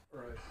bus.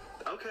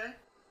 okay,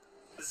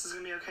 this is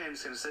gonna be okay. I'm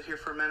just gonna sit here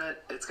for a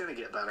minute. It's gonna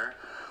get better.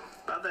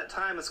 About that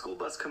time, a school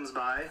bus comes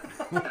by,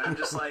 and I'm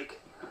just like,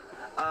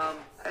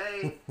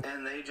 hey,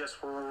 and they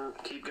just were,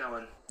 keep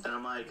going. And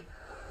I'm like,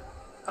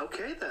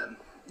 okay then.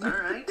 All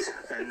right.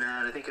 And then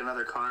I think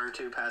another car or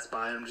two passed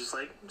by, and I'm just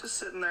like, just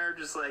sitting there,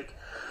 just like,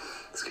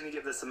 just gonna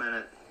give this a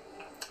minute.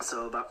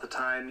 So about the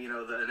time, you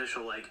know, the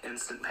initial, like,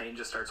 instant pain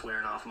just starts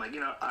wearing off, I'm like, you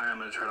know, all right, I'm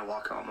going to try to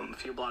walk home. I'm a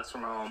few blocks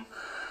from home.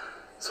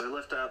 So I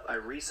lift up, I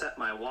reset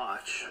my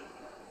watch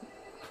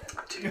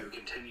to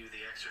continue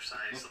the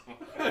exercise.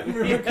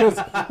 Because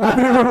I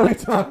remember we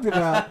talked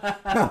about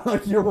how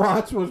like your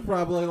watch was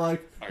probably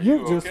like, Are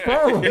you've you just okay?"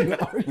 fallen.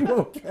 Are you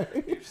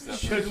okay?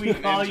 Should we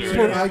call you?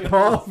 Should I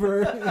call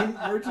for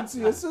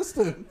emergency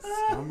assistance?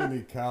 How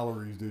many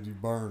calories did you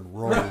burn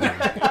rolling?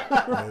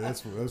 Yeah,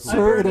 that's I Sir,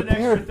 burned it an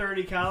extra appeared-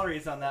 30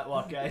 calories on that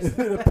walk, guys.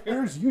 It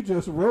appears you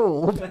just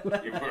rolled.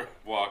 You were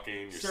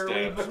walking, your Sir, we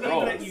steps, believe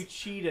rolls. that you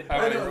cheated. How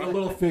many A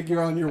little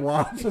figure on your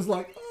watch is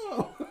like,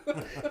 oh.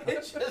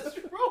 It just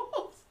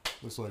rolls.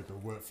 Looks like the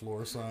wet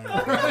floor sign. The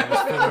guy was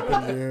put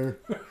up in the air.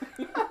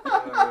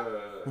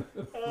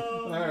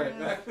 All right.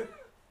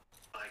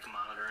 Like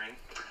monitoring,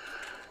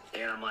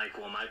 and I'm like,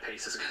 well, my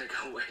pace is gonna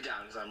go way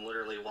down because I'm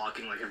literally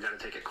walking like I've got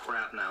to take a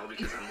crap now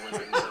because I'm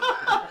limping so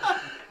bad.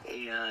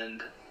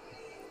 And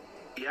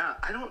yeah,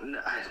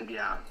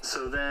 yeah.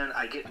 So then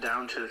I get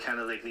down to kind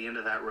of like the end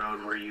of that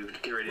road where you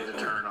get ready to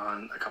turn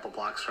on a couple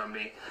blocks from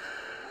me.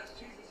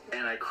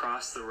 And I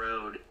cross the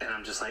road, and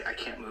I'm just like, I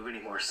can't move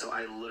anymore. So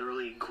I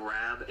literally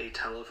grab a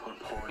telephone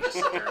pole and just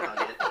sit there and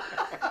hug it.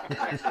 And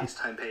I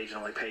FaceTime Paige, and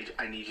I'm like, Paige,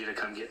 I need you to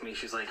come get me.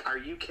 She's like, are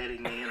you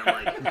kidding me? And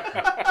I'm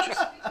like,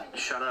 just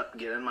shut up,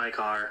 get in my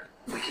car.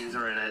 The keys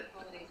are in it.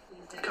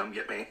 Come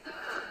get me.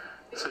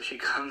 So she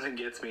comes and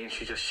gets me, and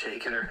she's just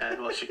shaking her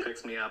head while she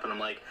picks me up. And I'm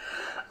like,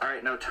 all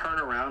right, now turn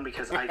around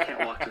because I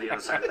can't walk to the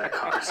other side of that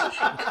car. So she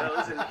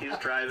goes and keeps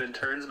driving,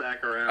 turns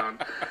back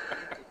around,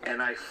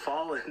 and I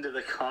fall into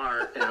the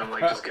car, and I'm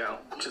like, just go,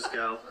 just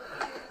go.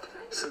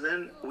 So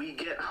then we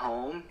get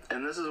home,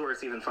 and this is where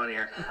it's even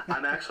funnier.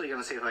 I'm actually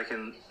going to see if I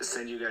can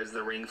send you guys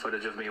the ring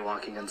footage of me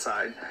walking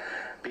inside,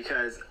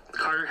 because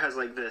Carter has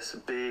like this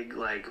big,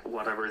 like,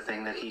 whatever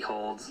thing that he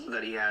holds,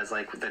 that he has,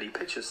 like, that he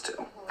pitches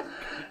to.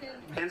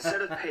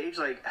 Instead of Paige,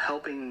 like,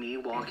 helping me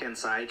walk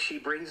inside, she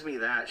brings me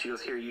that. She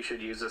goes, here, you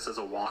should use this as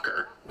a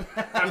walker.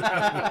 I'm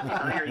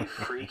like, are you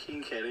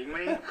freaking kidding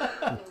me?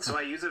 So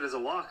I use it as a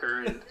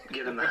walker and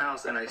get in the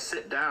house, and I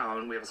sit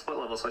down. We have a split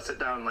level, so I sit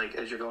down, like,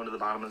 as you're going to the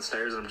bottom of the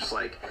stairs, and I'm just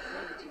like,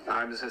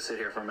 I'm just going to sit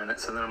here for a minute.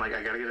 So then I'm like,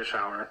 I got to get a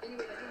shower.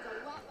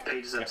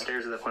 Paige is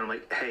upstairs at that point. I'm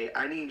like, hey,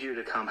 I need you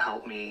to come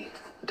help me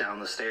down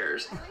the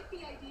stairs.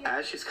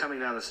 As she's coming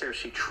down the stairs,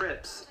 she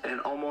trips and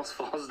almost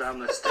falls down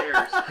the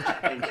stairs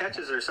and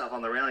catches herself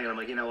on the railing. And I'm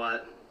like, you know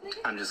what?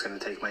 I'm just going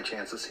to take my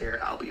chances here.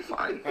 I'll be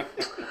fine.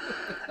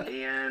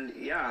 And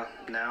yeah,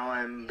 now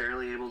I'm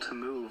barely able to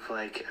move.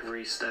 Like,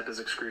 every step is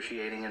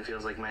excruciating and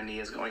feels like my knee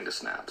is going to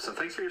snap. So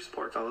thanks for your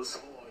support, fellas.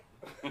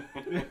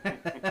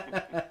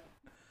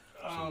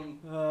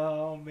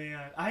 Oh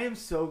man, I am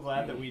so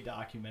glad that we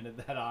documented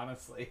that.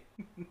 Honestly,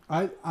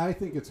 I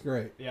think it's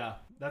great. yeah,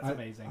 that's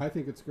amazing. I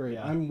think it's great.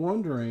 Yeah. I'm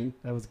wondering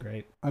that was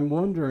great.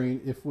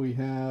 if we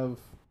have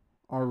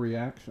our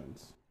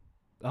reactions.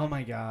 Oh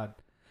my god,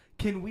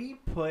 can we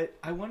put?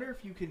 I wonder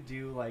if you can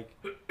do like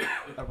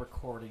a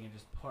recording and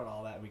just put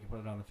all that. We can put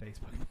it on the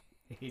Facebook page.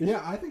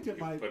 Yeah, I think You it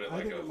can might. put it I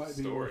like think a it might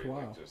be story,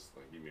 worthwhile. like just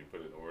like you mean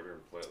put it in order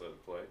and let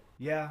it play.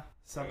 Yeah,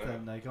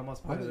 something like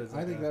almost put it as.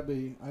 I think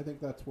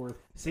that's worth.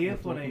 See if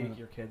worth one looking of at.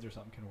 your kids or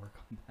something can work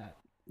on that.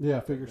 Yeah,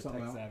 figure The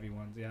something tech out. savvy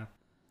ones, yeah.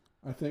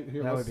 I think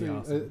here. That let's would be see.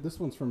 awesome. This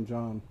one's from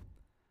John.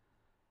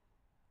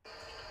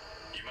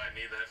 You might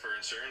need that for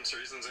insurance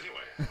reasons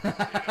anyway.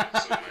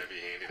 So it might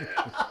be handy to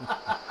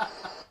have.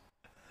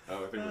 Oh,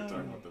 I think we're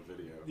talking about the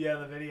video. Yeah,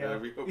 the video.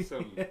 We hope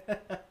some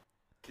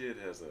kid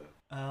has a.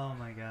 Oh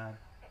my god.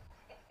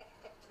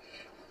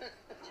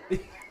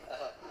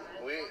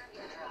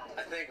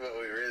 I think what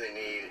we really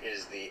need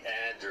is the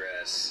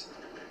address,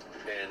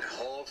 and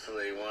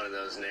hopefully one of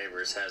those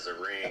neighbors has a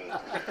Ring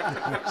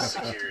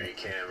security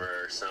camera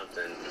or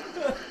something.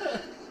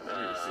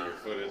 You see your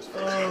footage.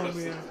 Oh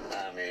man.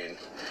 I mean,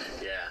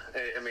 yeah.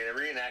 I mean, a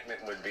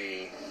reenactment would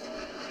be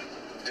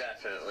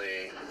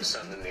definitely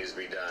something needs to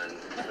be done.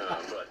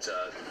 But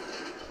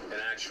an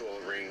actual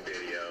ring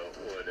video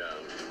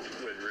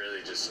would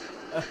really just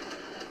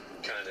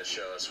kind of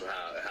show us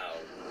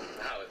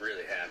how it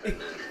really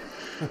happened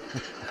and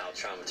how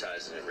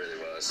traumatizing it really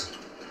was.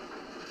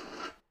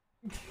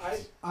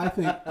 I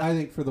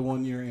think for the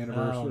 1 year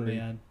anniversary, Oh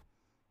man,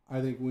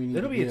 I think we need.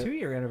 it'll to be a get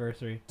 2-year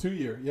anniversary. 2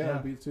 year. Yeah, Yeah.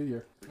 it'll be a 2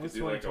 year. We could It's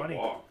do like a 2020.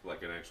 walk,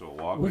 like an actual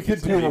walk. We with could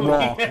some do a people.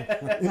 walk in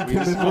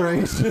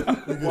commemoration.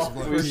 We get some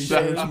through t-shirts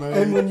shirts. made.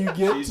 And when you get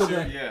to T-shirt,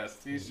 the yes,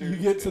 t-shirt. you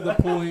get to the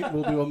point,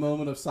 we'll do a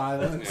moment of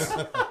silence.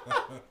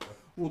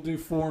 We'll do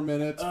 4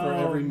 minutes for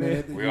Oh, every man.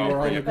 minute that We you all were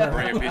on bring the a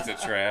ground. piece of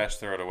trash,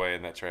 throw it away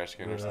in that trash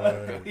can or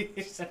something.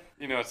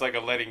 You know, it's like a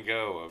letting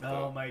go of the.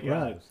 Oh my god!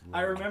 Right.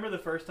 I remember the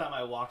first time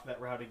I walked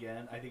that route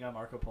again. I think I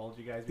Marco Polo'd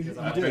you guys because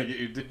You I'm I like, think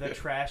you did. the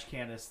trash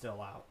can is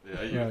still out.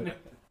 Yeah, you, Right.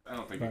 I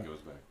don't think Right. it goes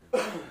back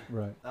there.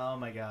 Right. Oh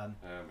my god,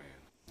 Oh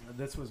man.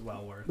 this was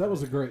well worth. That it.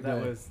 was a great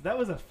That day. that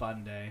was a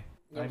fun day.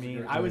 That I was a mean,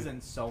 great I was day. in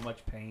so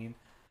much pain,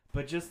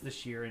 but just the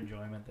sheer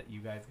enjoyment that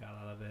you guys got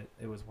out of it,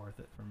 it was worth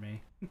it for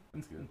me.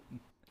 That's good.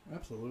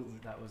 Absolutely.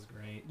 That was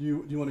great. Do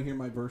you want to hear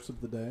my verse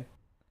of the day?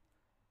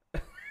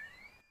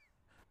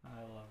 I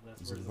love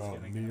this. Is Where's it this about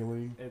gonna go?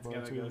 kneeling? It's by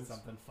gonna go chance?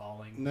 something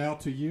falling. Now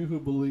to you who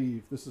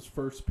believe, this is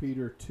 1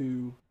 Peter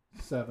 2,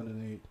 7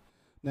 and 8.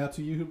 Now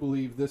to you who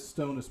believe, this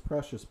stone is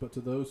precious, but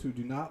to those who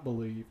do not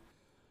believe,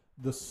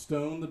 the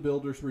stone the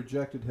builders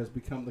rejected has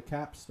become the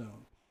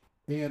capstone,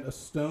 and a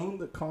stone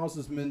that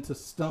causes men to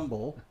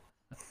stumble,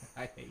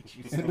 I hate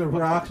you so and a much.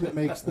 rock that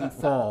makes them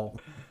fall.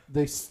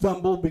 They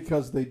stumble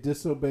because they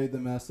disobeyed the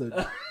message,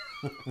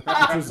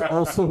 which is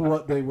also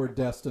what they were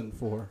destined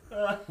for.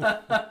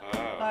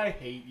 I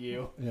hate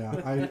you.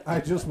 Yeah, I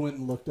just went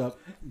and looked up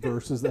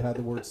verses that had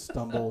the word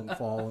stumble and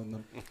fall in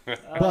them.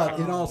 But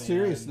in Oh, all man.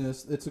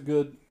 seriousness, it's a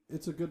good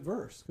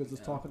verse because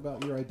it's talking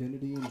about your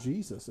identity in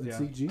Jesus. And Yeah.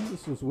 see,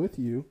 Jesus was with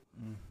you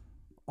Mm.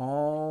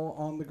 all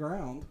on the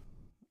ground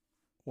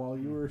while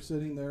you were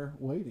sitting there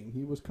waiting.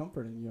 He was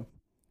comforting you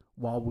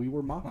while we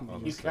were mocking Oh,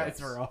 you. You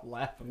guys were all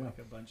laughing Yeah. like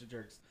a bunch of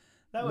jerks.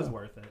 That was Yeah.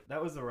 worth it.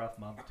 That was a rough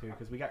month too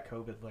because we got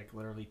COVID like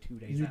literally 2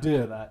 days You after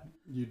did. that.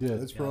 You did.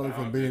 That's Yeah. probably Oh,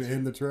 from being did you?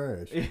 in the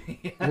trash.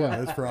 Yeah.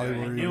 That's probably I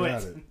where knew you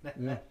got it. it.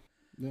 Yeah.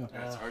 Yeah.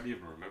 Yeah, it's hard to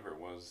even remember. It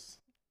was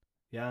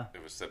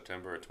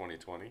September of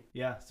 2020.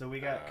 Yeah. So we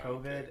got Oh,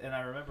 COVID, okay. and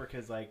I remember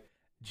because like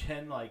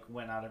Jen like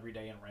went out every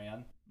day and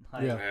ran.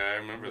 Like, Yeah. Yeah, I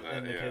remember that.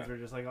 And the Yeah. kids were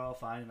just like, "Oh,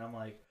 fine," and I'm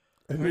like,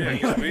 And Yeah, you're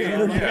you like, know, me,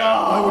 I'm like, yeah.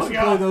 I "Oh, wish you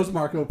God." play those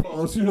Marco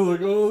Polos. You're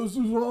like, oh, this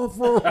is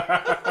awful.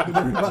 And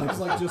everybody's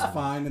like just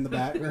fine in the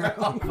I'm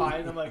background.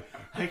 fine. I'm like,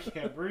 I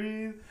can't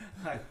breathe.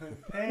 I'm in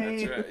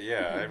pain. That's right.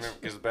 Yeah, I remember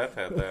because Beth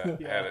had that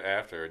Yeah. had it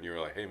after, and you were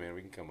like, "Hey, man,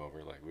 we can come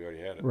over. Like, we already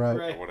had it, Right.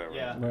 Right. or whatever."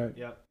 Yeah. Right.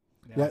 Yep.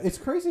 Yeah, it's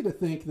crazy to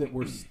think that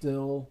we're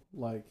still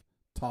like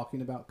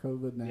talking about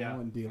COVID now Yeah.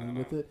 and dealing I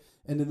with know. it,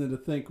 and then to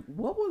think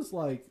what was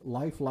like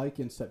life like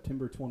in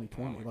September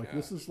 2020. Oh my Like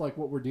this gosh. is like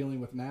what we're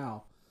dealing with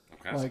now. I'm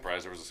kind of Like-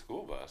 surprised there was a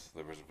school bus.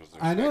 There was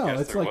I know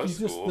guess it's there like was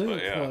you just school, think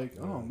but yeah. like,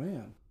 oh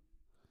man.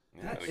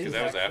 Yeah, That because is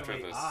that was after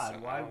actually this.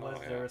 odd. Why I don't know, was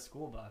yeah. there a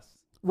school bus?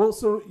 Well,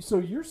 so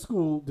your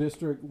school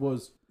district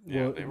was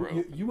Yeah, well, they were you,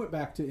 open. you went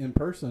back to in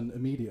person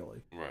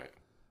immediately, Right.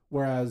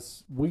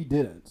 whereas we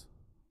didn't.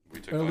 We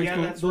took Or at like least Yeah,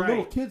 the, that's the little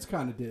right. kids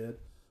kind of did,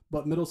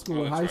 but middle school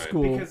Oh, and that's high right.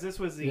 school. Because this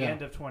was the Yeah.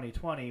 end of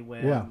 2020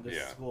 when Yeah. the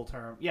Yeah. school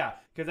term. Yeah,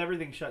 because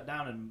everything shut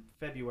down in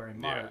February,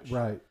 March.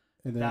 Right.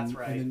 And then, That's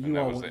right. And then And you that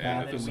all was went the end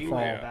back And of in then the we fall.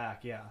 went yeah.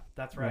 back. Yeah,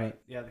 that's right. Right.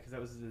 Yeah, because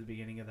that was the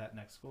beginning of that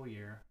next school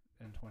year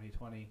in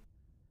 2020.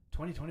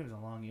 2020 was a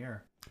long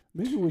year.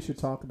 Maybe we should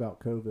talk about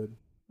COVID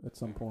at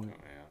some point.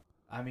 Oh, yeah.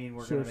 I mean,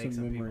 we're Share going to make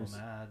some some memories.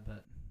 people mad,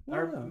 but Well,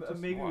 or yeah, just-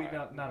 maybe we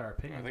Why? not our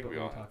opinions, I think but we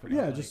we'll all talk have about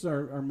Yeah, like, just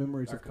our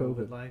memories our of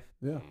COVID. life.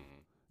 Yeah. Mm.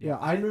 Yeah,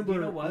 I remember.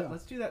 You know what? yeah.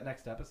 Let's do that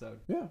next episode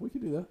Yeah, we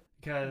could do that.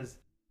 because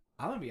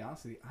I'm gonna be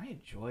honest with you. I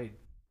enjoyed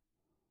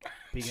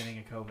beginning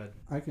of COVID.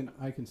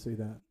 I can see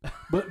that.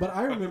 But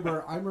I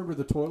remember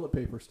the toilet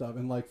paper stuff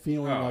and like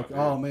feeling Oh, like, dude.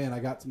 oh man, I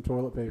got some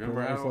toilet paper.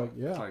 Remember And I was how? like,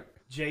 yeah. It's like,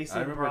 Jason,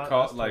 I remember brought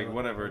us like toilet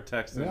whatever paper.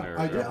 texting Yeah, or,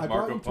 I did. or I brought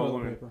Marco you Polo.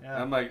 toilet paper.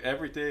 Yeah. I'm like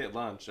every day at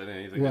lunch, I didn't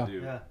have anything Yeah. to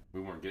do. Yeah.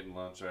 We weren't getting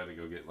lunch. I had to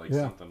go get like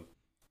Yeah. something.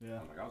 Yeah,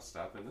 I'm like, I'll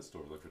stop in this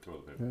store to look for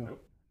toilet paper. Yeah.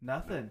 Nope.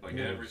 nothing. Like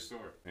Yeah. at every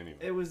store. Anyway.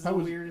 It was How the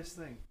was- weirdest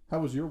thing. How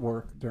was your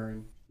work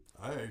during?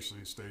 I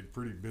actually stayed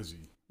pretty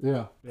busy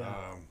Yeah,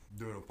 Yeah,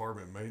 doing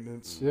apartment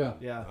maintenance. yeah,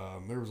 yeah,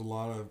 There was a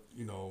lot of,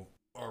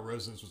 our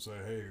residents would say,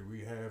 hey,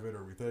 we have it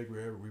or we think we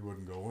have it. We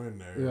wouldn't go in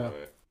there. Yeah.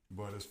 But,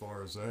 But as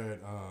far as that,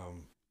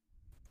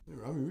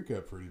 we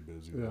got pretty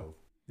busy, Yeah. though,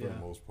 for Yeah. the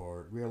most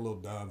part. We had a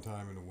little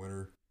downtime in the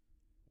winter.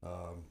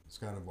 It's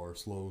kind of our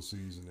slow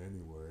season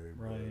anyway.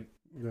 but-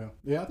 right.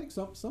 yeah. I think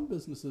some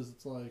businesses,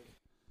 it's like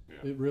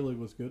yeah. it really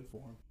was good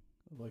for them.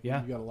 Like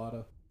Yeah. you got a lot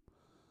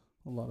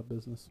of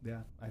business.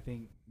 Yeah, I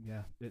think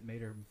it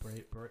made or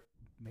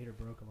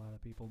broke a lot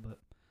of people, but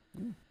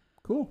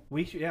Cool.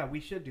 We should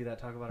do that.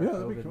 Talk about Yeah, our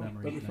that'd be COVID cool.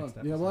 memories That'd be fun. next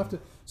Yeah, episode. we'll have to.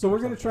 So we're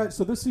gonna try.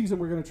 So this season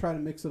we're gonna try to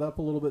mix it up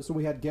a little bit. So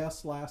we had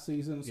guests last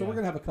season. So Yeah. we're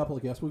gonna have a couple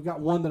of guests. We've got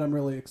one that I'm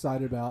really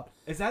excited about.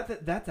 Is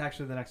that's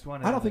actually the next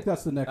one? I don't isn't think it?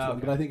 that's the next Oh, one,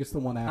 okay. but I think it's the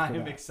one after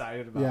I'm that.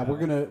 excited about. Yeah,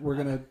 that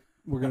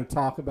we're gonna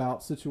talk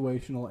about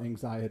situational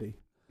anxiety,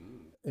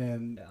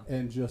 and Yeah.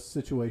 and just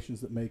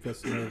situations that make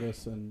us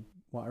nervous and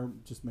or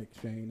just make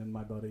Shane and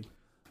my buddy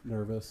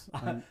nervous.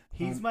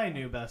 He's my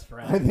new best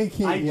friend. I think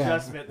he. I yeah.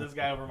 just met this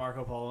guy over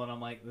Marco Polo, and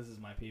I'm like, this is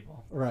my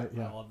people. Right.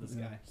 Yeah. I love this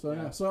Yeah. guy. So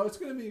yeah. So it's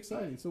gonna be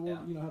exciting. So we'll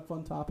Yeah. have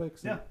fun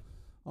topics. Yeah. And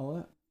all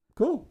that.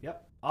 Cool.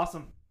 Yep.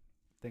 Awesome.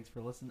 Thanks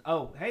for listening.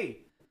 Oh,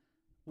 hey,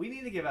 we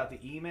need to give out the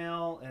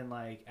email and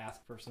like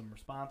ask for some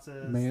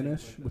responses. Manish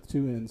things like with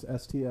 2 N's,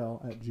 STL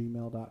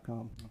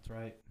 @gmail.com. that. That's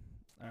right.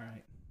 All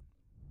right.